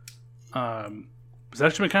Pivetta has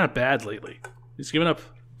actually been kind of bad lately. He's given up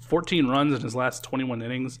 14 runs in his last 21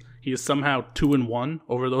 innings. He is somehow 2-1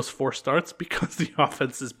 over those 4 starts because the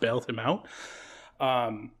offense has bailed him out.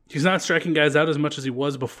 He's not striking guys out as much as he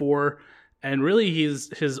was before, and really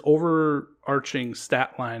his overarching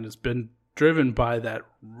stat line has been driven by that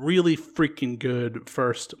really freaking good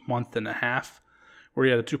first month and a half where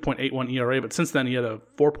he had a 2.81 ERA, but since then he had a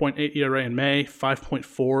 4.8 ERA in May,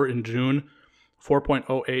 5.4 in June,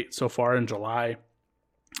 4.08 so far in July,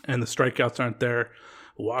 and the strikeouts aren't there.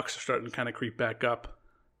 Walks are starting to kind of creep back up.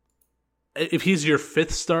 If he's your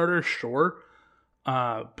 5th starter, sure.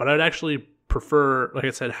 But I'd actually prefer, like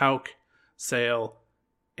I said, Houck, Sale,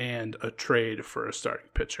 and a trade for a starting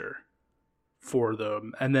pitcher for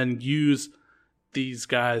them. And then use these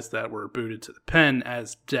guys that were booted to the pen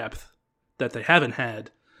as depth that they haven't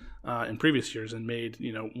had in previous years and made,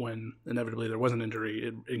 when inevitably there was an injury,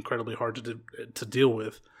 it incredibly hard to deal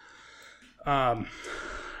with. I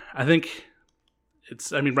think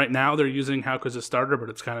right now they're using Houck as a starter, but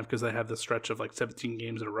it's kind of because they have this stretch of like 17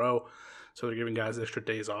 games in a row. So they're giving guys extra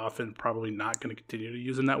days off and probably not going to continue to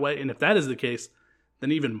use him that way. And if that is the case,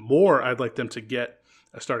 then even more I'd like them to get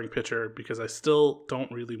a starting pitcher, because I still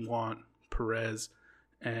don't really want Perez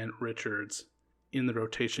and Richards in the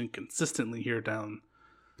rotation consistently here down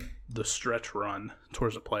the stretch run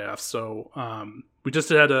towards the playoffs. So we just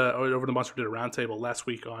had Over the Monster did a roundtable last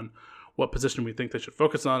week on what position we think they should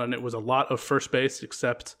focus on, and it was a lot of first base,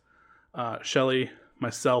 except Shelley,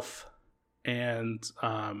 myself, and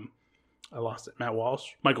I lost it.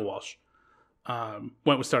 Michael Walsh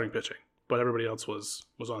went with starting pitching, but everybody else was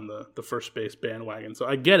on the first base bandwagon. So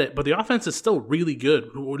I get it, but the offense is still really good.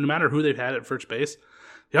 No matter who they've had at first base,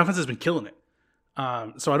 the offense has been killing it.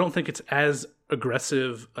 So I don't think it's as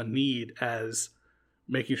aggressive a need as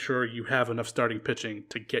making sure you have enough starting pitching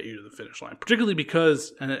to get you to the finish line, particularly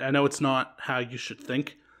because, and I know it's not how you should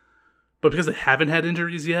think, but because they haven't had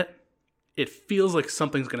injuries yet, it feels like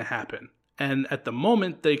something's going to happen. And at the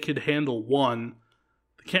moment, they could handle one.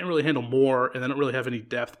 They can't really handle more, and they don't really have any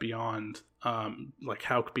depth beyond like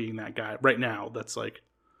Houck being that guy right now. That's like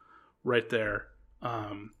right there.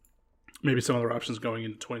 Maybe some other options going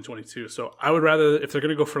into 2022. So I would rather, if they're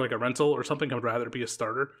going to go for like a rental or something, I would rather it be a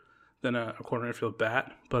starter than a corner infield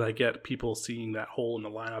bat. But I get people seeing that hole in the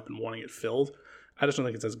lineup and wanting it filled. I just don't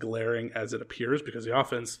think it's as glaring as it appears, because the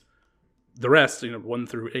offense, the rest, 1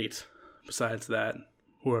 through 8, besides that,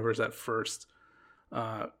 whoever's at first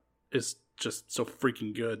is just so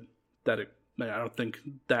freaking good that I don't think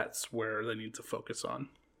that's where they need to focus on.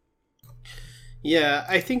 Yeah,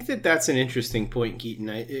 I think that's an interesting point, Keaton.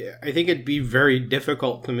 I think it'd be very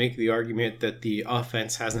difficult to make the argument that the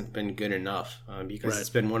offense hasn't been good enough because It's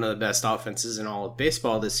been one of the best offenses in all of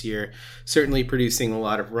baseball this year, certainly producing a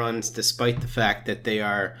lot of runs despite the fact that they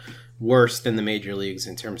are worst in the major leagues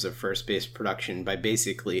in terms of first base production by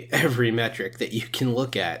basically every metric that you can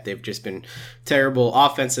look at. They've just been terrible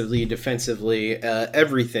offensively, defensively.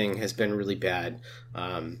 Everything has been really bad,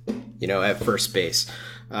 at first base.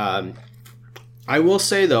 I will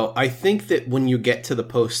say, though, I think that when you get to the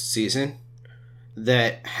postseason,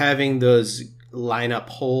 that having those lineup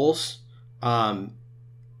holes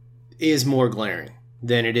is more glaring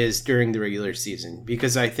than it is during the regular season,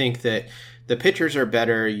 because I think that the pitchers are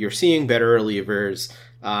better. You're seeing better relievers.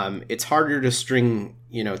 It's harder to string,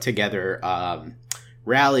 together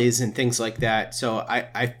rallies and things like that. So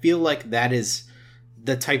I feel like that is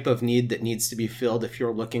the type of need that needs to be filled if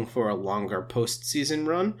you're looking for a longer postseason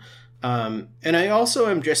run. And I also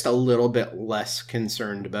am just a little bit less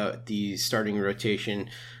concerned about the starting rotation.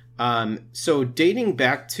 So dating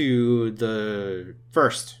back to the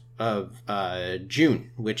 1st of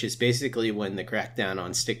June, which is basically when the crackdown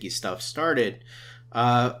on sticky stuff started,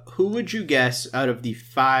 who would you guess out of the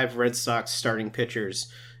 5 Red Sox starting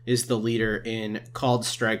pitchers is the leader in called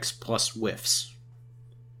strikes plus whiffs?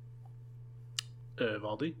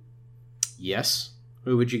 Eovaldi? Yes.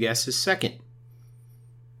 Who would you guess is second?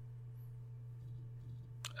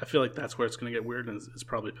 I feel like that's where it's going to get weird, and it's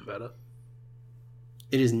probably Pivetta.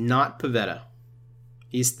 It is not Pivetta.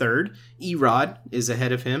 He's third. Erod is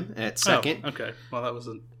ahead of him at second. Oh, okay. Well, that was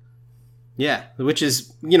a... Yeah, which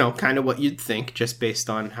is, kind of what you'd think, just based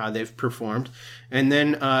on how they've performed. And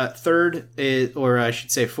then third,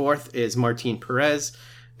 fourth is Martin Perez,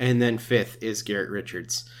 and then fifth is Garrett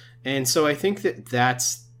Richards. And so I think that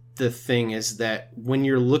that's the thing, is that when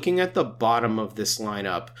you're looking at the bottom of this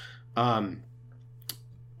lineup,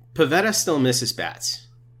 Pivetta still misses bats.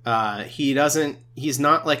 He's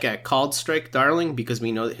not like a called strike darling, because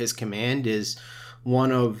we know that his command is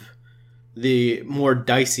one of the more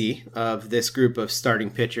dicey of this group of starting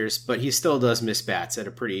pitchers, but he still does miss bats at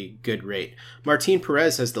a pretty good rate. Martin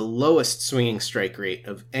Perez has the lowest swinging strike rate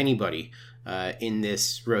of anybody in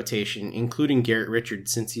this rotation, including Garrett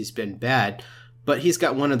Richards, since he's been bad, but he's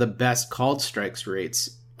got one of the best called strikes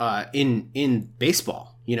rates in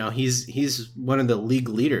baseball. He's one of the league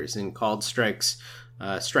leaders in called strikes,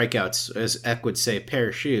 strikeouts, as Eck would say, pair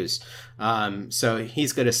of shoes. So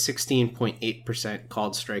he's got a 16.8%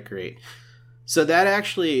 called strike rate. So that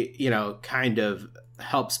actually, kind of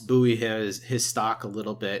helps buoy his stock a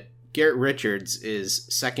little bit. Garrett Richards is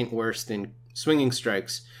second worst in swinging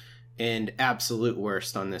strikes and absolute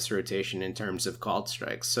worst on this rotation in terms of called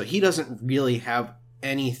strikes. So he doesn't really have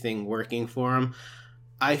anything working for him.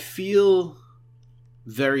 I feel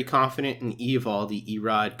very confident in Eovaldi,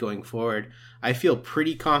 Erod going forward. I feel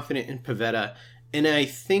pretty confident in Pivetta, and I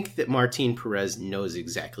think that Martin Perez knows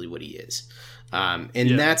exactly what he is.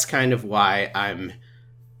 And that's kind of why I'm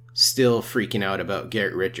still freaking out about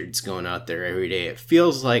Garrett Richards going out there every day. It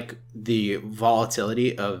feels like the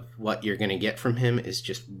volatility of what you're going to get from him is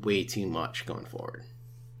just way too much going forward.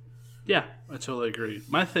 Yeah, I totally agree.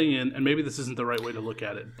 My thing, and maybe this isn't the right way to look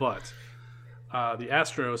at it, but the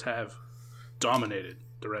Astros have dominated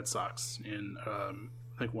the Red Sox in, I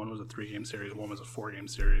think one was a 3-game series, one was a 4-game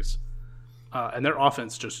series. And their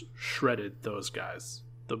offense just shredded those guys,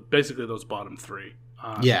 basically those bottom three.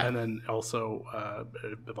 And then also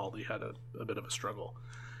Vivaldi had a bit of a struggle.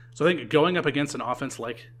 So I think going up against an offense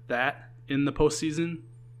like that in the postseason,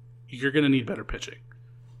 you're going to need better pitching.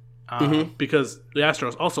 Because the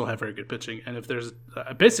Astros also have very good pitching. And if there's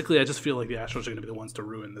basically, I just feel like the Astros are going to be the ones to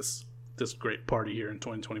ruin this great party here in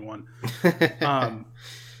 2021.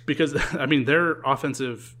 Because, I mean, their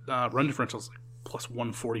offensive run differential is like plus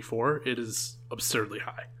 144. It is absurdly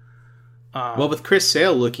high. Well, with Chris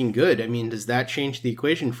Sale looking good, I mean, does that change the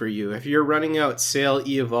equation for you? If you're running out Sale,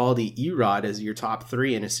 Eovaldi, Erod as your top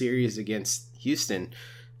three in a series against Houston,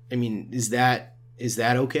 I mean, is that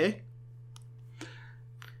okay?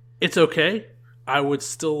 It's okay. I would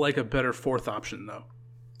still like a better fourth option, though.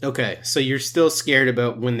 Okay, so you're still scared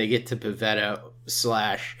about when they get to Pivetta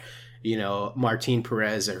 / Martin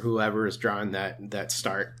Perez or whoever is drawing that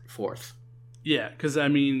start fourth. Yeah, because, I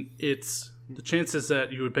mean, it's the chances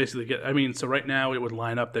that you would basically get, I mean, so right now it would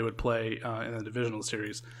line up, they would play in the divisional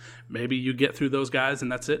series. Maybe you get through those guys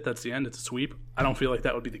and that's it. That's the end. It's a sweep. I don't feel like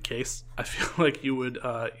that would be the case. I feel like you would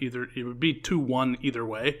it would be 2-1 either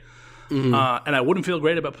way. Mm-hmm. And I wouldn't feel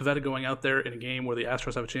great about Pivetta going out there in a game where the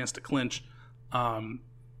Astros have a chance to clinch. And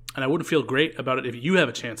I wouldn't feel great about it if you have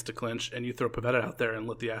a chance to clinch and you throw Pivetta out there and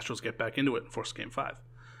let the Astros get back into it and force Game 5.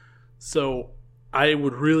 So I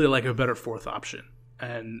would really like a better fourth option.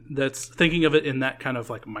 And that's thinking of it in that kind of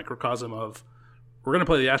like microcosm of we're going to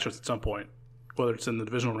play the Astros at some point, whether it's in the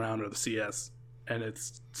divisional round or the CS, and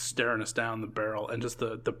it's staring us down the barrel. And just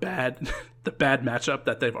the bad the bad matchup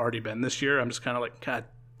that they've already been this year, I'm just kind of like, God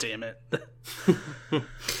damn it.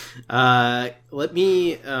 Let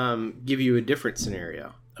me give you a different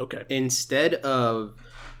scenario. Okay. Instead of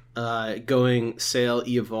going Sale,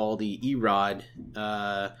 Eovaldi, Erod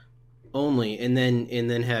only, and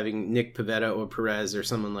then having Nick Pivetta or Perez or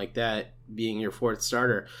someone like that being your fourth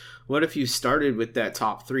starter, what if you started with that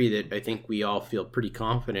top three that I think we all feel pretty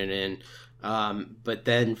confident in, but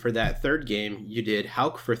then for that third game you did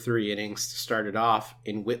Houck for 3 innings to start it off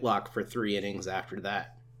and Whitlock for 3 innings after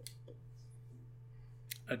that?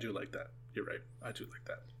 I do like that. You're right. I do like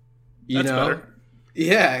that. That's better.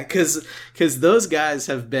 Yeah, because those guys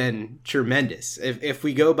have been tremendous. If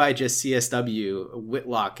we go by just CSW,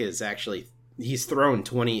 Whitlock is actually, he's thrown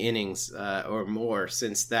 20 innings or more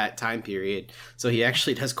since that time period. So he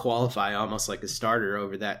actually does qualify almost like a starter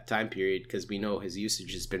over that time period because we know his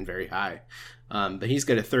usage has been very high. But he's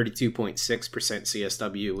got a 32.6%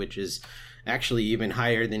 CSW, which is actually even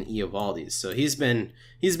higher than Eovaldi's. So he's been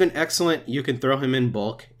excellent. You can throw him in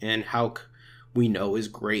bulk, and Houck, we know, is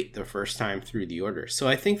great the first time through the order. So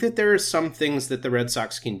I think that there are some things that the Red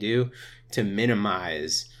Sox can do to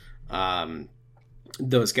minimize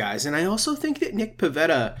those guys. And I also think that Nick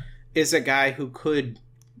Pivetta is a guy who could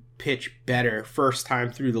pitch better first time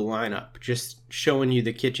through the lineup, just showing you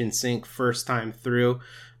the kitchen sink first time through.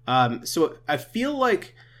 So I feel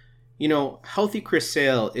like, healthy Chris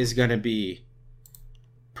Sale is going to be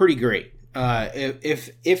pretty great.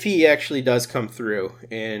 If he actually does come through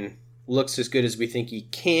and looks as good as we think he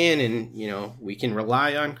can, and we can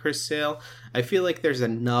rely on Chris Sale, I feel like there's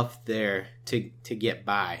enough there to get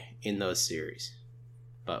by in those series.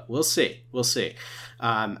 But we'll see.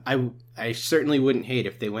 I certainly wouldn't hate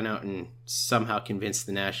if they went out and somehow convinced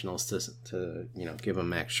the Nationals to give them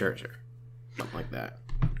Max Scherzer, something like that.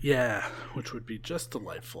 Yeah, which would be just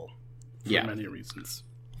delightful for many reasons.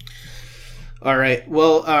 All right.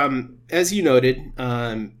 Well, as you noted,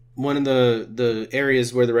 one of the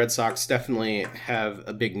areas where the Red Sox definitely have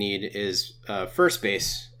a big need is first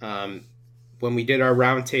base. When we did our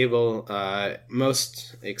roundtable,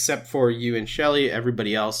 most except for you and Shelley,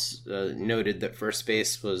 everybody else noted that first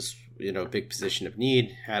base was a big position of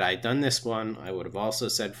need. Had I done this one, I would have also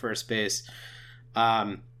said first base.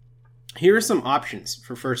 Here are some options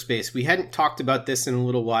for first base. We hadn't talked about this in a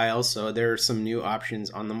little while, so there are some new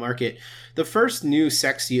options on the market. The first new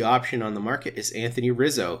sexy option on the market is Anthony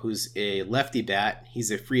Rizzo, who's a lefty bat.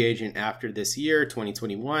 He's a free agent after this year,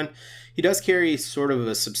 2021. He does carry sort of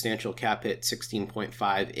a substantial cap hit, 16.5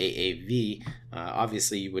 AAV.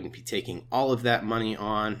 Obviously, you wouldn't be taking all of that money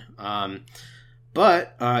on.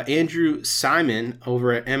 But Andrew Simon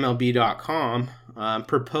over at MLB.com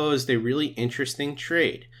proposed a really interesting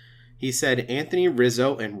trade. He said Anthony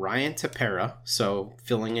Rizzo and Ryan Tepera, so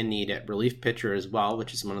filling a need at relief pitcher as well,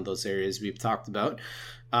 which is one of those areas we've talked about,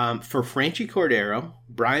 for Franchy Cordero,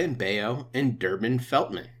 Brian Bayo, and Durbin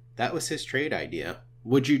Feltman. That was his trade idea.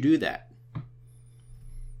 Would you do that?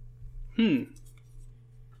 I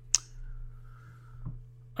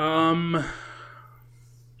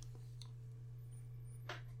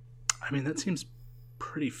mean, that seems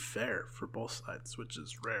pretty fair for both sides, which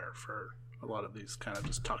is rare for a lot of these kind of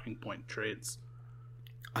just talking point trades.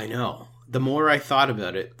 I know. The more I thought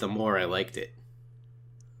about it, the more I liked it.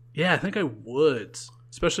 Yeah, I think I would,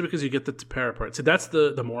 especially because you get the Tepera part. So that's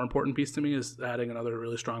the more important piece to me, is adding another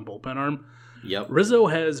really strong bullpen arm. Yep. Rizzo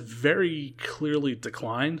has very clearly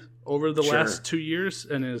declined over the last 2 years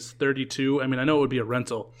and is 32. I mean, I know it would be a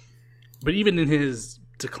rental, but even in his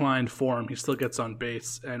declined form, he still gets on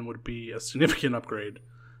base and would be a significant upgrade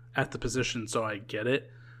at the position, so I get it.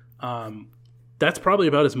 That's probably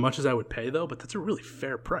about as much as I would pay, though, but that's a really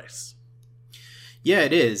fair price. Yeah,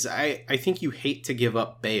 it is. I think you hate to give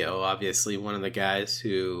up Bayo, obviously one of the guys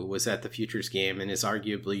who was at the Futures game and is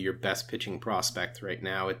arguably your best pitching prospect right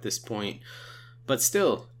now at this point. But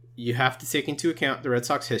still, you have to take into account the Red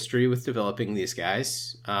Sox history with developing these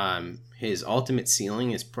guys. His ultimate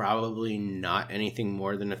ceiling is probably not anything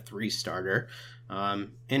more than a 3-starter.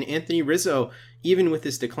 And Anthony Rizzo, even with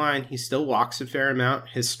his decline, he still walks a fair amount.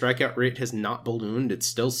 His strikeout rate has not ballooned. It's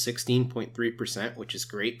still 16.3%, which is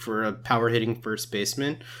great for a power-hitting first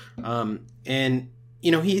baseman. And,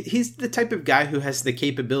 you know, he's the type of guy who has the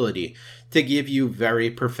capability to give you very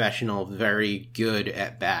professional, very good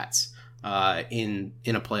at-bats in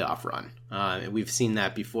a playoff run. We've seen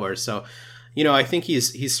that before. So, you know, I think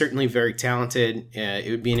he's certainly very talented.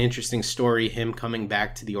 It would be an interesting story, him coming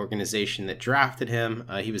back to the organization that drafted him.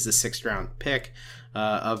 He was the 6th-round pick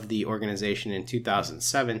of the organization in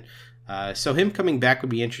 2007. So him coming back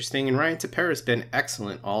would be interesting. And Ryan Tepera has been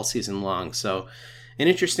excellent all season long. So an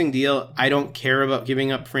interesting deal. I don't care about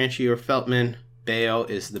giving up Franchy or Feltman. Bayo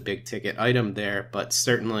is the big-ticket item there, but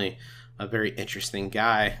certainly a very interesting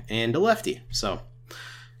guy and a lefty. So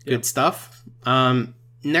good stuff.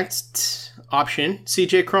 Next option,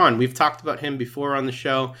 CJ Cron. We've talked about him before on the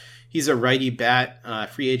show. He's a righty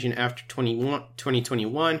bat, free agent after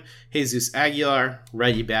 2021. Jesus Aguilar,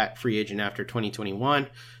 righty bat, free agent after 2021.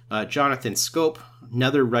 Jonathan Scope,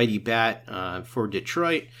 another righty bat for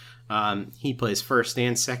Detroit. He plays first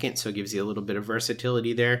and second, so it gives you a little bit of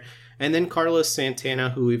versatility there. And then Carlos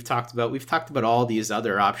Santana, who we've talked about. We've talked about all these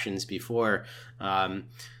other options before.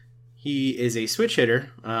 He is a switch hitter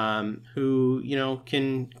who, you know,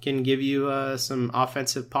 can give you some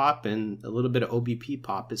offensive pop and a little bit of OBP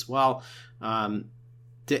pop as well.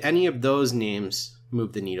 Do any of those names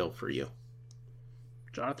move the needle for you?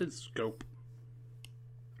 Jonathan Scope.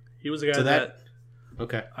 He was a guy that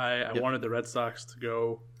okay. I wanted the Red Sox to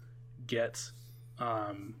go get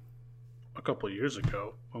a couple of years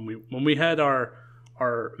ago when we had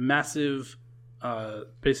our massive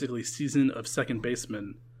basically season of second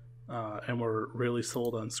baseman. And we're really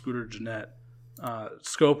sold on Scooter Gennett.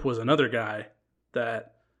 Scope was another guy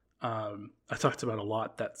that I talked about a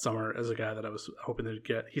lot that summer as a guy that I was hoping to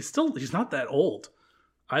get. He's not that old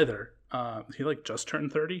either. He just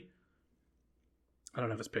turned 30. I don't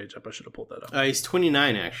have his page up. I should have pulled that up. He's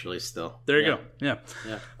 29 actually still. There you go.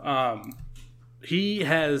 Yeah. He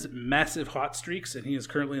has massive hot streaks, and he is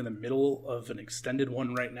currently in the middle of an extended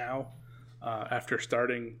one right now after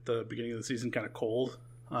starting the beginning of the season kind of cold.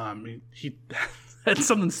 He had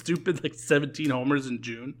something stupid like 17 homers in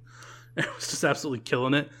June. It was just absolutely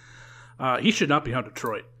killing it. He should not be on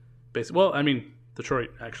Detroit. Basically, well, I mean,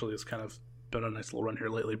 Detroit actually has kind of been on a nice little run here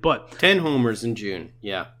lately, but 10 homers in June.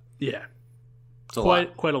 Yeah. It's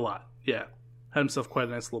quite a lot. Yeah. Had himself quite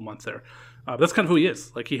a nice little month there. That's kind of who he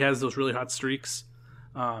is. Like, he has those really hot streaks.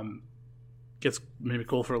 Gets maybe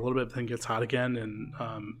cold for a little bit, but then gets hot again, and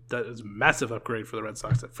that is a massive upgrade for the Red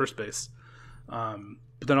Sox at first base.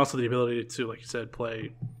 But then also the ability to, like you said,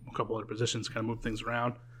 play a couple other positions, kind of move things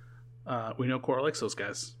around. We know Cora likes those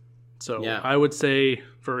guys. So yeah. I would say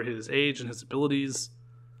for his age and his abilities,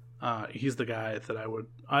 he's the guy that I would...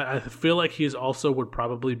 I feel like he's also would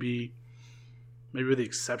probably be, maybe with the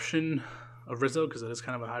exception of Rizzo, because it is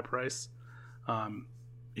kind of a high price.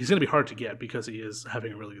 He's going to be hard to get because he is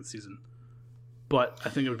having a really good season. But I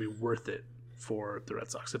think it would be worth it for the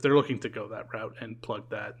Red Sox if they're looking to go that route and plug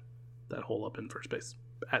that hole up in first base.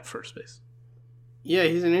 Yeah,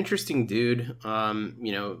 he's an interesting dude.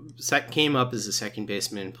 Came up as a second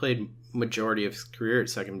baseman, played majority of his career at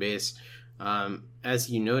second base. As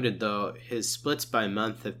you noted, though, his splits by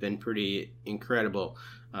month have been pretty incredible.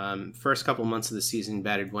 First couple months of the season,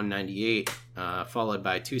 batted 198, followed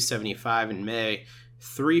by 275 in May,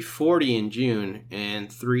 340 in June,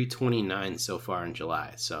 and 329 so far in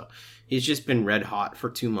July. So he's just been red hot for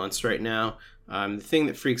 2 months right now. The thing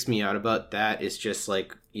that freaks me out about that is just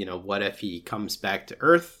like, what if he comes back to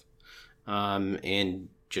earth and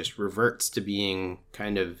just reverts to being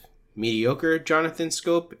kind of mediocre Jonathan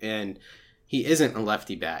Schoop, and he isn't a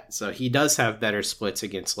lefty bat, so he does have better splits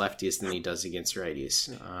against lefties than he does against righties.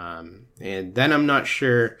 And then I'm not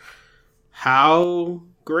sure how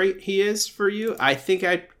great he is for you. I think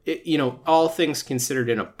all things considered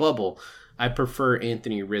in a bubble, I prefer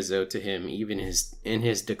Anthony Rizzo to him, even in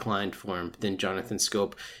his declined form, than Jonathan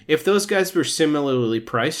Schoop. If those guys were similarly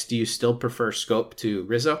priced, do you still prefer Schoop to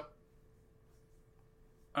Rizzo?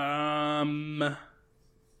 I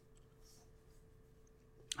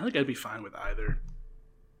think I'd be fine with either.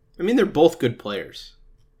 I mean, they're both good players.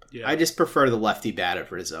 Yeah. I just prefer the lefty bat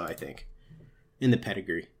of Rizzo, I think, in the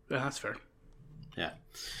pedigree. Yeah, that's fair. Yeah.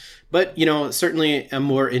 But, certainly a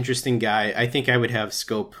more interesting guy. I think I would have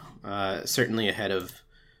Schoop certainly ahead of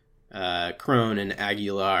Cron and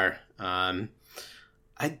Aguilar. I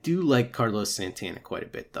do like Carlos Santana quite a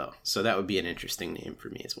bit, though. So that would be an interesting name for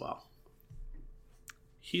me as well.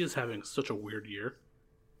 He is having such a weird year.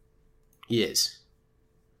 He is.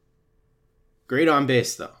 Great on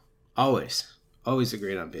base, though. Always a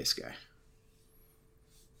great on base guy.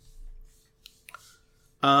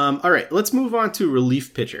 All right, let's move on to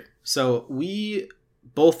relief pitcher. So we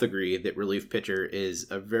both agree that relief pitcher is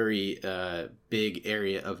a very big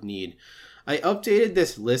area of need. I updated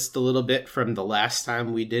this list a little bit from the last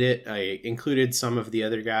time we did it. I included some of the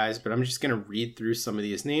other guys, but I'm just going to read through some of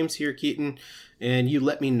these names here, Keaton, and you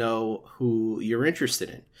let me know who you're interested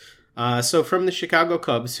in. So from the Chicago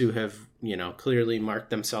Cubs, who have, clearly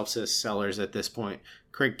marked themselves as sellers at this point,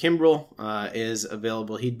 Craig Kimbrell is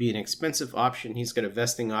available. He'd be an expensive option. He's got a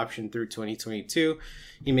vesting option through 2022.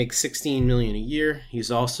 He makes $16 million a year.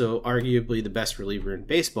 He's also arguably the best reliever in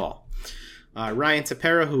baseball. Ryan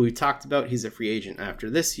Tepera, who we talked about, he's a free agent after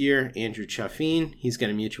this year. Andrew Chaffin, he's got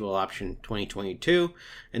a mutual option 2022.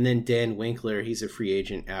 And then Dan Winkler, he's a free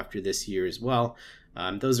agent after this year as well.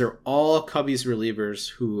 Those are all Cubbies relievers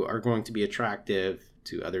who are going to be attractive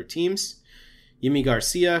to other teams. Yimi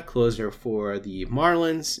Garcia, closer for the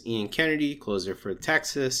Marlins. Ian Kennedy, closer for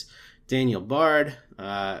Texas. Daniel Bard,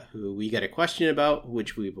 who we got a question about,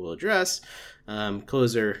 which we will address.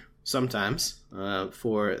 Closer sometimes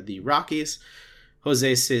for the Rockies.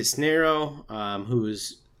 Jose Cisnero,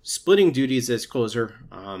 who's splitting duties as closer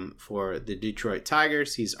for the Detroit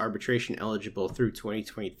Tigers. He's arbitration eligible through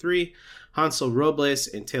 2023. Hansel Robles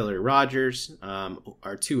and Taylor Rogers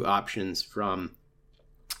are two options from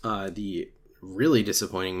the really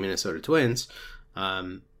disappointing Minnesota Twins.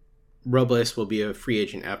 Robles will be a free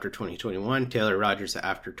agent after 2021. Taylor Rogers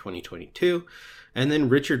after 2022. And then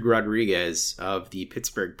Richard Rodriguez of the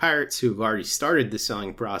Pittsburgh Pirates, who've already started the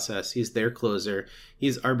selling process. He's their closer.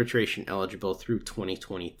 He's arbitration eligible through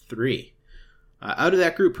 2023. Out of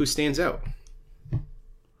that group, who stands out?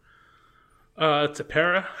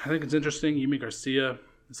 Tepera, I think it's interesting. Yimi Garcia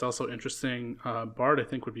is also interesting. Bard, I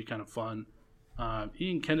think, would be kind of fun.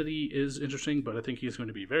 Ian Kennedy is interesting, but I think he's going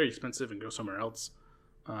to be very expensive and go somewhere else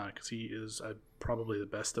because he is probably the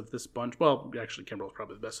best of this bunch. Well, actually, Kimbrell is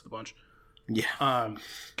probably the best of the bunch. Yeah.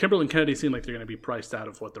 Kimbrell and Kennedy seem like they're going to be priced out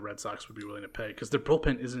of what the Red Sox would be willing to pay because their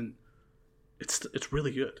bullpen isn't. It's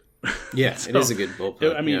really good. Yeah, So, it is a good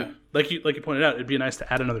bullpen. I mean, yeah. like you pointed out, it'd be nice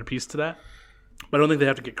to add another piece to that, but I don't think they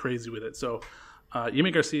have to get crazy with it. So,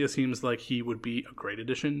 Yimi Garcia seems like he would be a great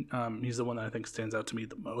addition. He's the one that I think stands out to me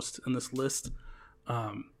the most in this list.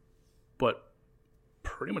 But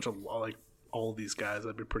pretty much like all of these guys,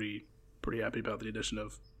 I'd be pretty happy about the addition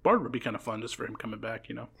of Bard. Would be kind of fun just for him coming back,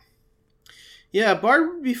 Yeah, Bard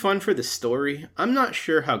would be fun for the story. I'm not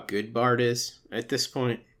sure how good Bard is at this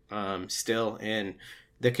point still, and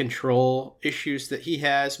the control issues that he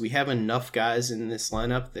has. We have enough guys in this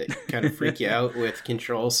lineup that kind of freak you out with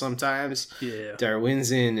control sometimes. Yeah.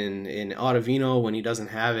 Darwinzon and Ottavino when he doesn't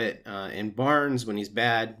have it, and Barnes when he's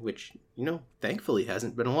bad, which, thankfully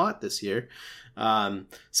hasn't been a lot this year.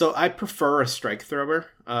 So I prefer a strike thrower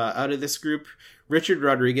out of this group. Richard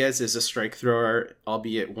Rodriguez is a strike thrower,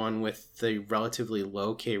 albeit one with a relatively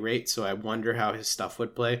low K rate, so I wonder how his stuff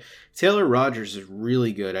would play. Taylor Rogers is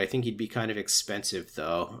really good. I think he'd be kind of expensive,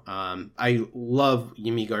 though. I love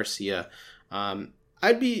Yimi Garcia.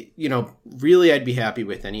 I'd be happy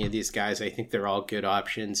with any of these guys. I think they're all good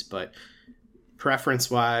options, but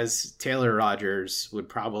preference-wise, Taylor Rogers and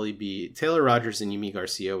Yimi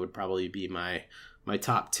Garcia would probably be my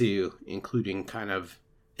top two, including kind of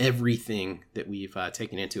everything that we've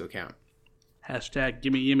taken into account. Hashtag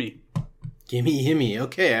gimme yimmy. Gimme yimmy.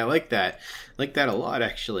 Okay, I like that. I like that a lot,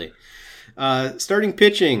 actually. Starting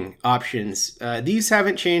pitching options. These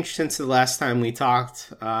haven't changed since the last time we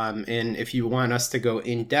talked. And if you want us to go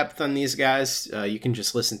in depth on these guys, you can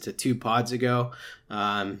just listen to 2 pods ago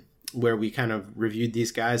where we kind of reviewed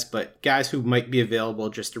these guys. But guys who might be available,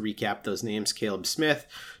 just to recap those names: Caleb Smith,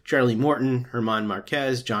 Charlie Morton, Herman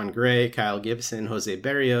Marquez, John Gray, Kyle Gibson, Jose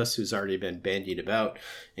Berrios, who's already been bandied about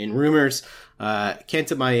in rumors,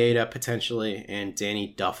 Kenta Maeda potentially, and Danny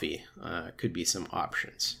Duffy could be some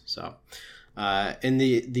options. So, and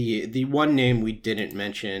the one name we didn't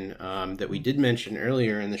mention that we did mention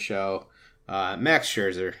earlier in the show, Max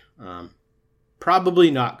Scherzer, probably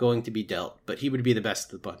not going to be dealt, but he would be the best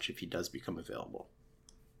of the bunch if he does become available.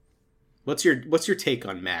 What's your take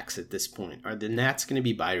on Max at this point? Are the Nats going to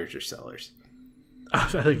be buyers or sellers? I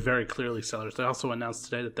think very clearly sellers. They also announced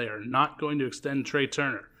today that they are not going to extend Trey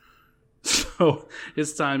Turner. So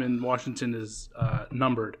his time in Washington is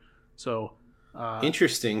numbered. So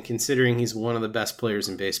interesting, considering he's one of the best players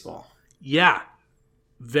in baseball. Yeah,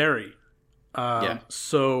 very. Yeah.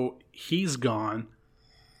 So he's gone.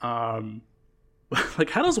 Like,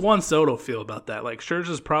 how does Juan Soto feel about that? Like,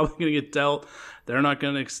 Scherzer's probably going to get dealt. They're not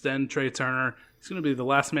going to extend Trey Turner. He's going to be the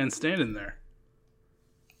last man standing there.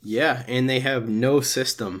 Yeah, and they have no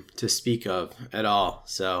system to speak of at all.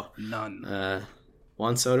 So none.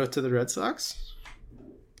 Juan Soto to the Red Sox?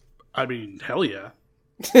 I mean, hell yeah.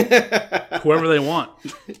 Whoever they want.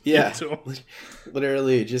 Yeah,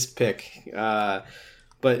 literally just pick.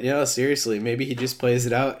 But, seriously, maybe he just plays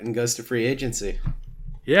it out and goes to free agency.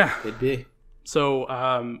 Yeah. Could be.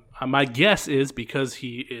 So my guess is, because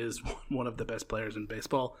he is one of the best players in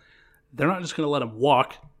baseball, they're not just going to let him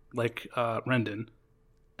walk like Rendon,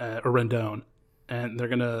 and they're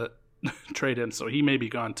going to trade him. So he may be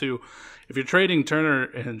gone too. If you're trading Turner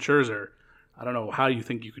and Scherzer, I don't know how you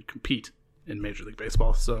think you could compete in Major League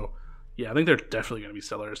Baseball. So yeah, I think they're definitely going to be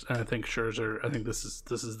sellers. And I think Scherzer, I think this is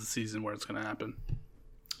the season where it's going to happen.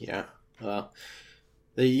 Yeah. Well,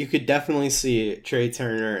 you could definitely see Trey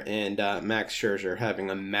Turner and Max Scherzer having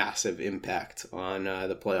a massive impact on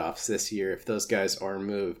the playoffs this year if those guys are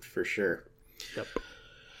moved, for sure. Yep.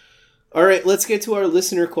 All right, let's get to our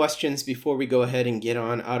listener questions before we go ahead and get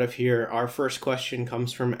on out of here. Our first question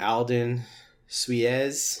comes from Alden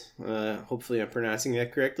Suez. Hopefully I'm pronouncing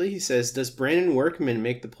that correctly. He says, does Brandon Workman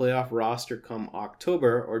make the playoff roster come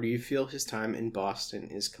October, or do you feel his time in Boston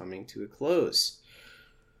is coming to a close?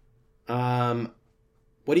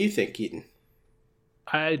 What do you think, Keaton?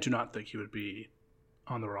 I do not think he would be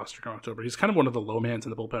on the roster come October. He's kind of one of the low mans in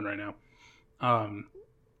the bullpen right now.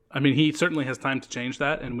 I mean, he certainly has time to change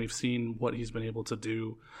that, and we've seen what he's been able to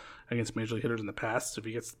do against major league hitters in the past. So if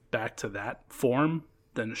he gets back to that form,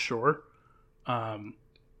 then sure.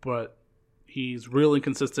 But he's real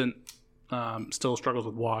inconsistent, still struggles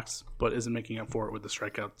with walks, but isn't making up for it with the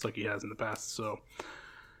strikeouts like he has in the past. So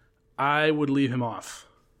I would leave him off.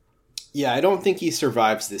 Yeah, I don't think he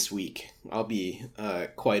survives this week. I'll be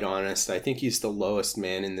quite honest. I think he's the lowest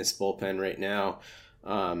man in this bullpen right now.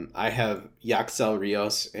 I have Yaxel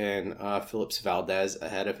Rios and Phillips Valdez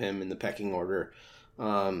ahead of him in the pecking order.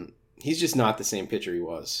 He's just not the same pitcher he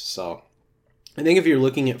was. So I think if you're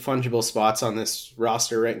looking at fungible spots on this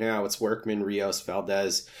roster right now, it's Workman, Rios,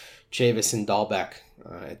 Valdez, Chavis, and Dahlbeck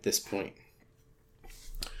at this point.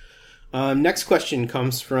 Next question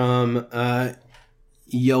comes from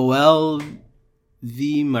Yoel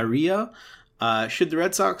V. Maria. Should the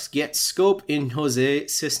Red Sox get Scope in Jose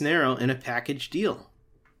Cisnero in a package deal?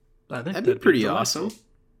 I think that'd be pretty awesome.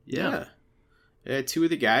 Yeah. Two of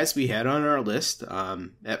the guys we had on our list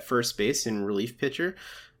at first base and relief pitcher.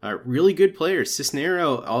 Really good players.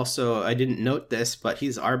 Cisnero also, I didn't note this, but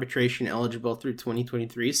he's arbitration eligible through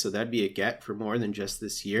 2023, so that'd be a get for more than just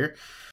this year.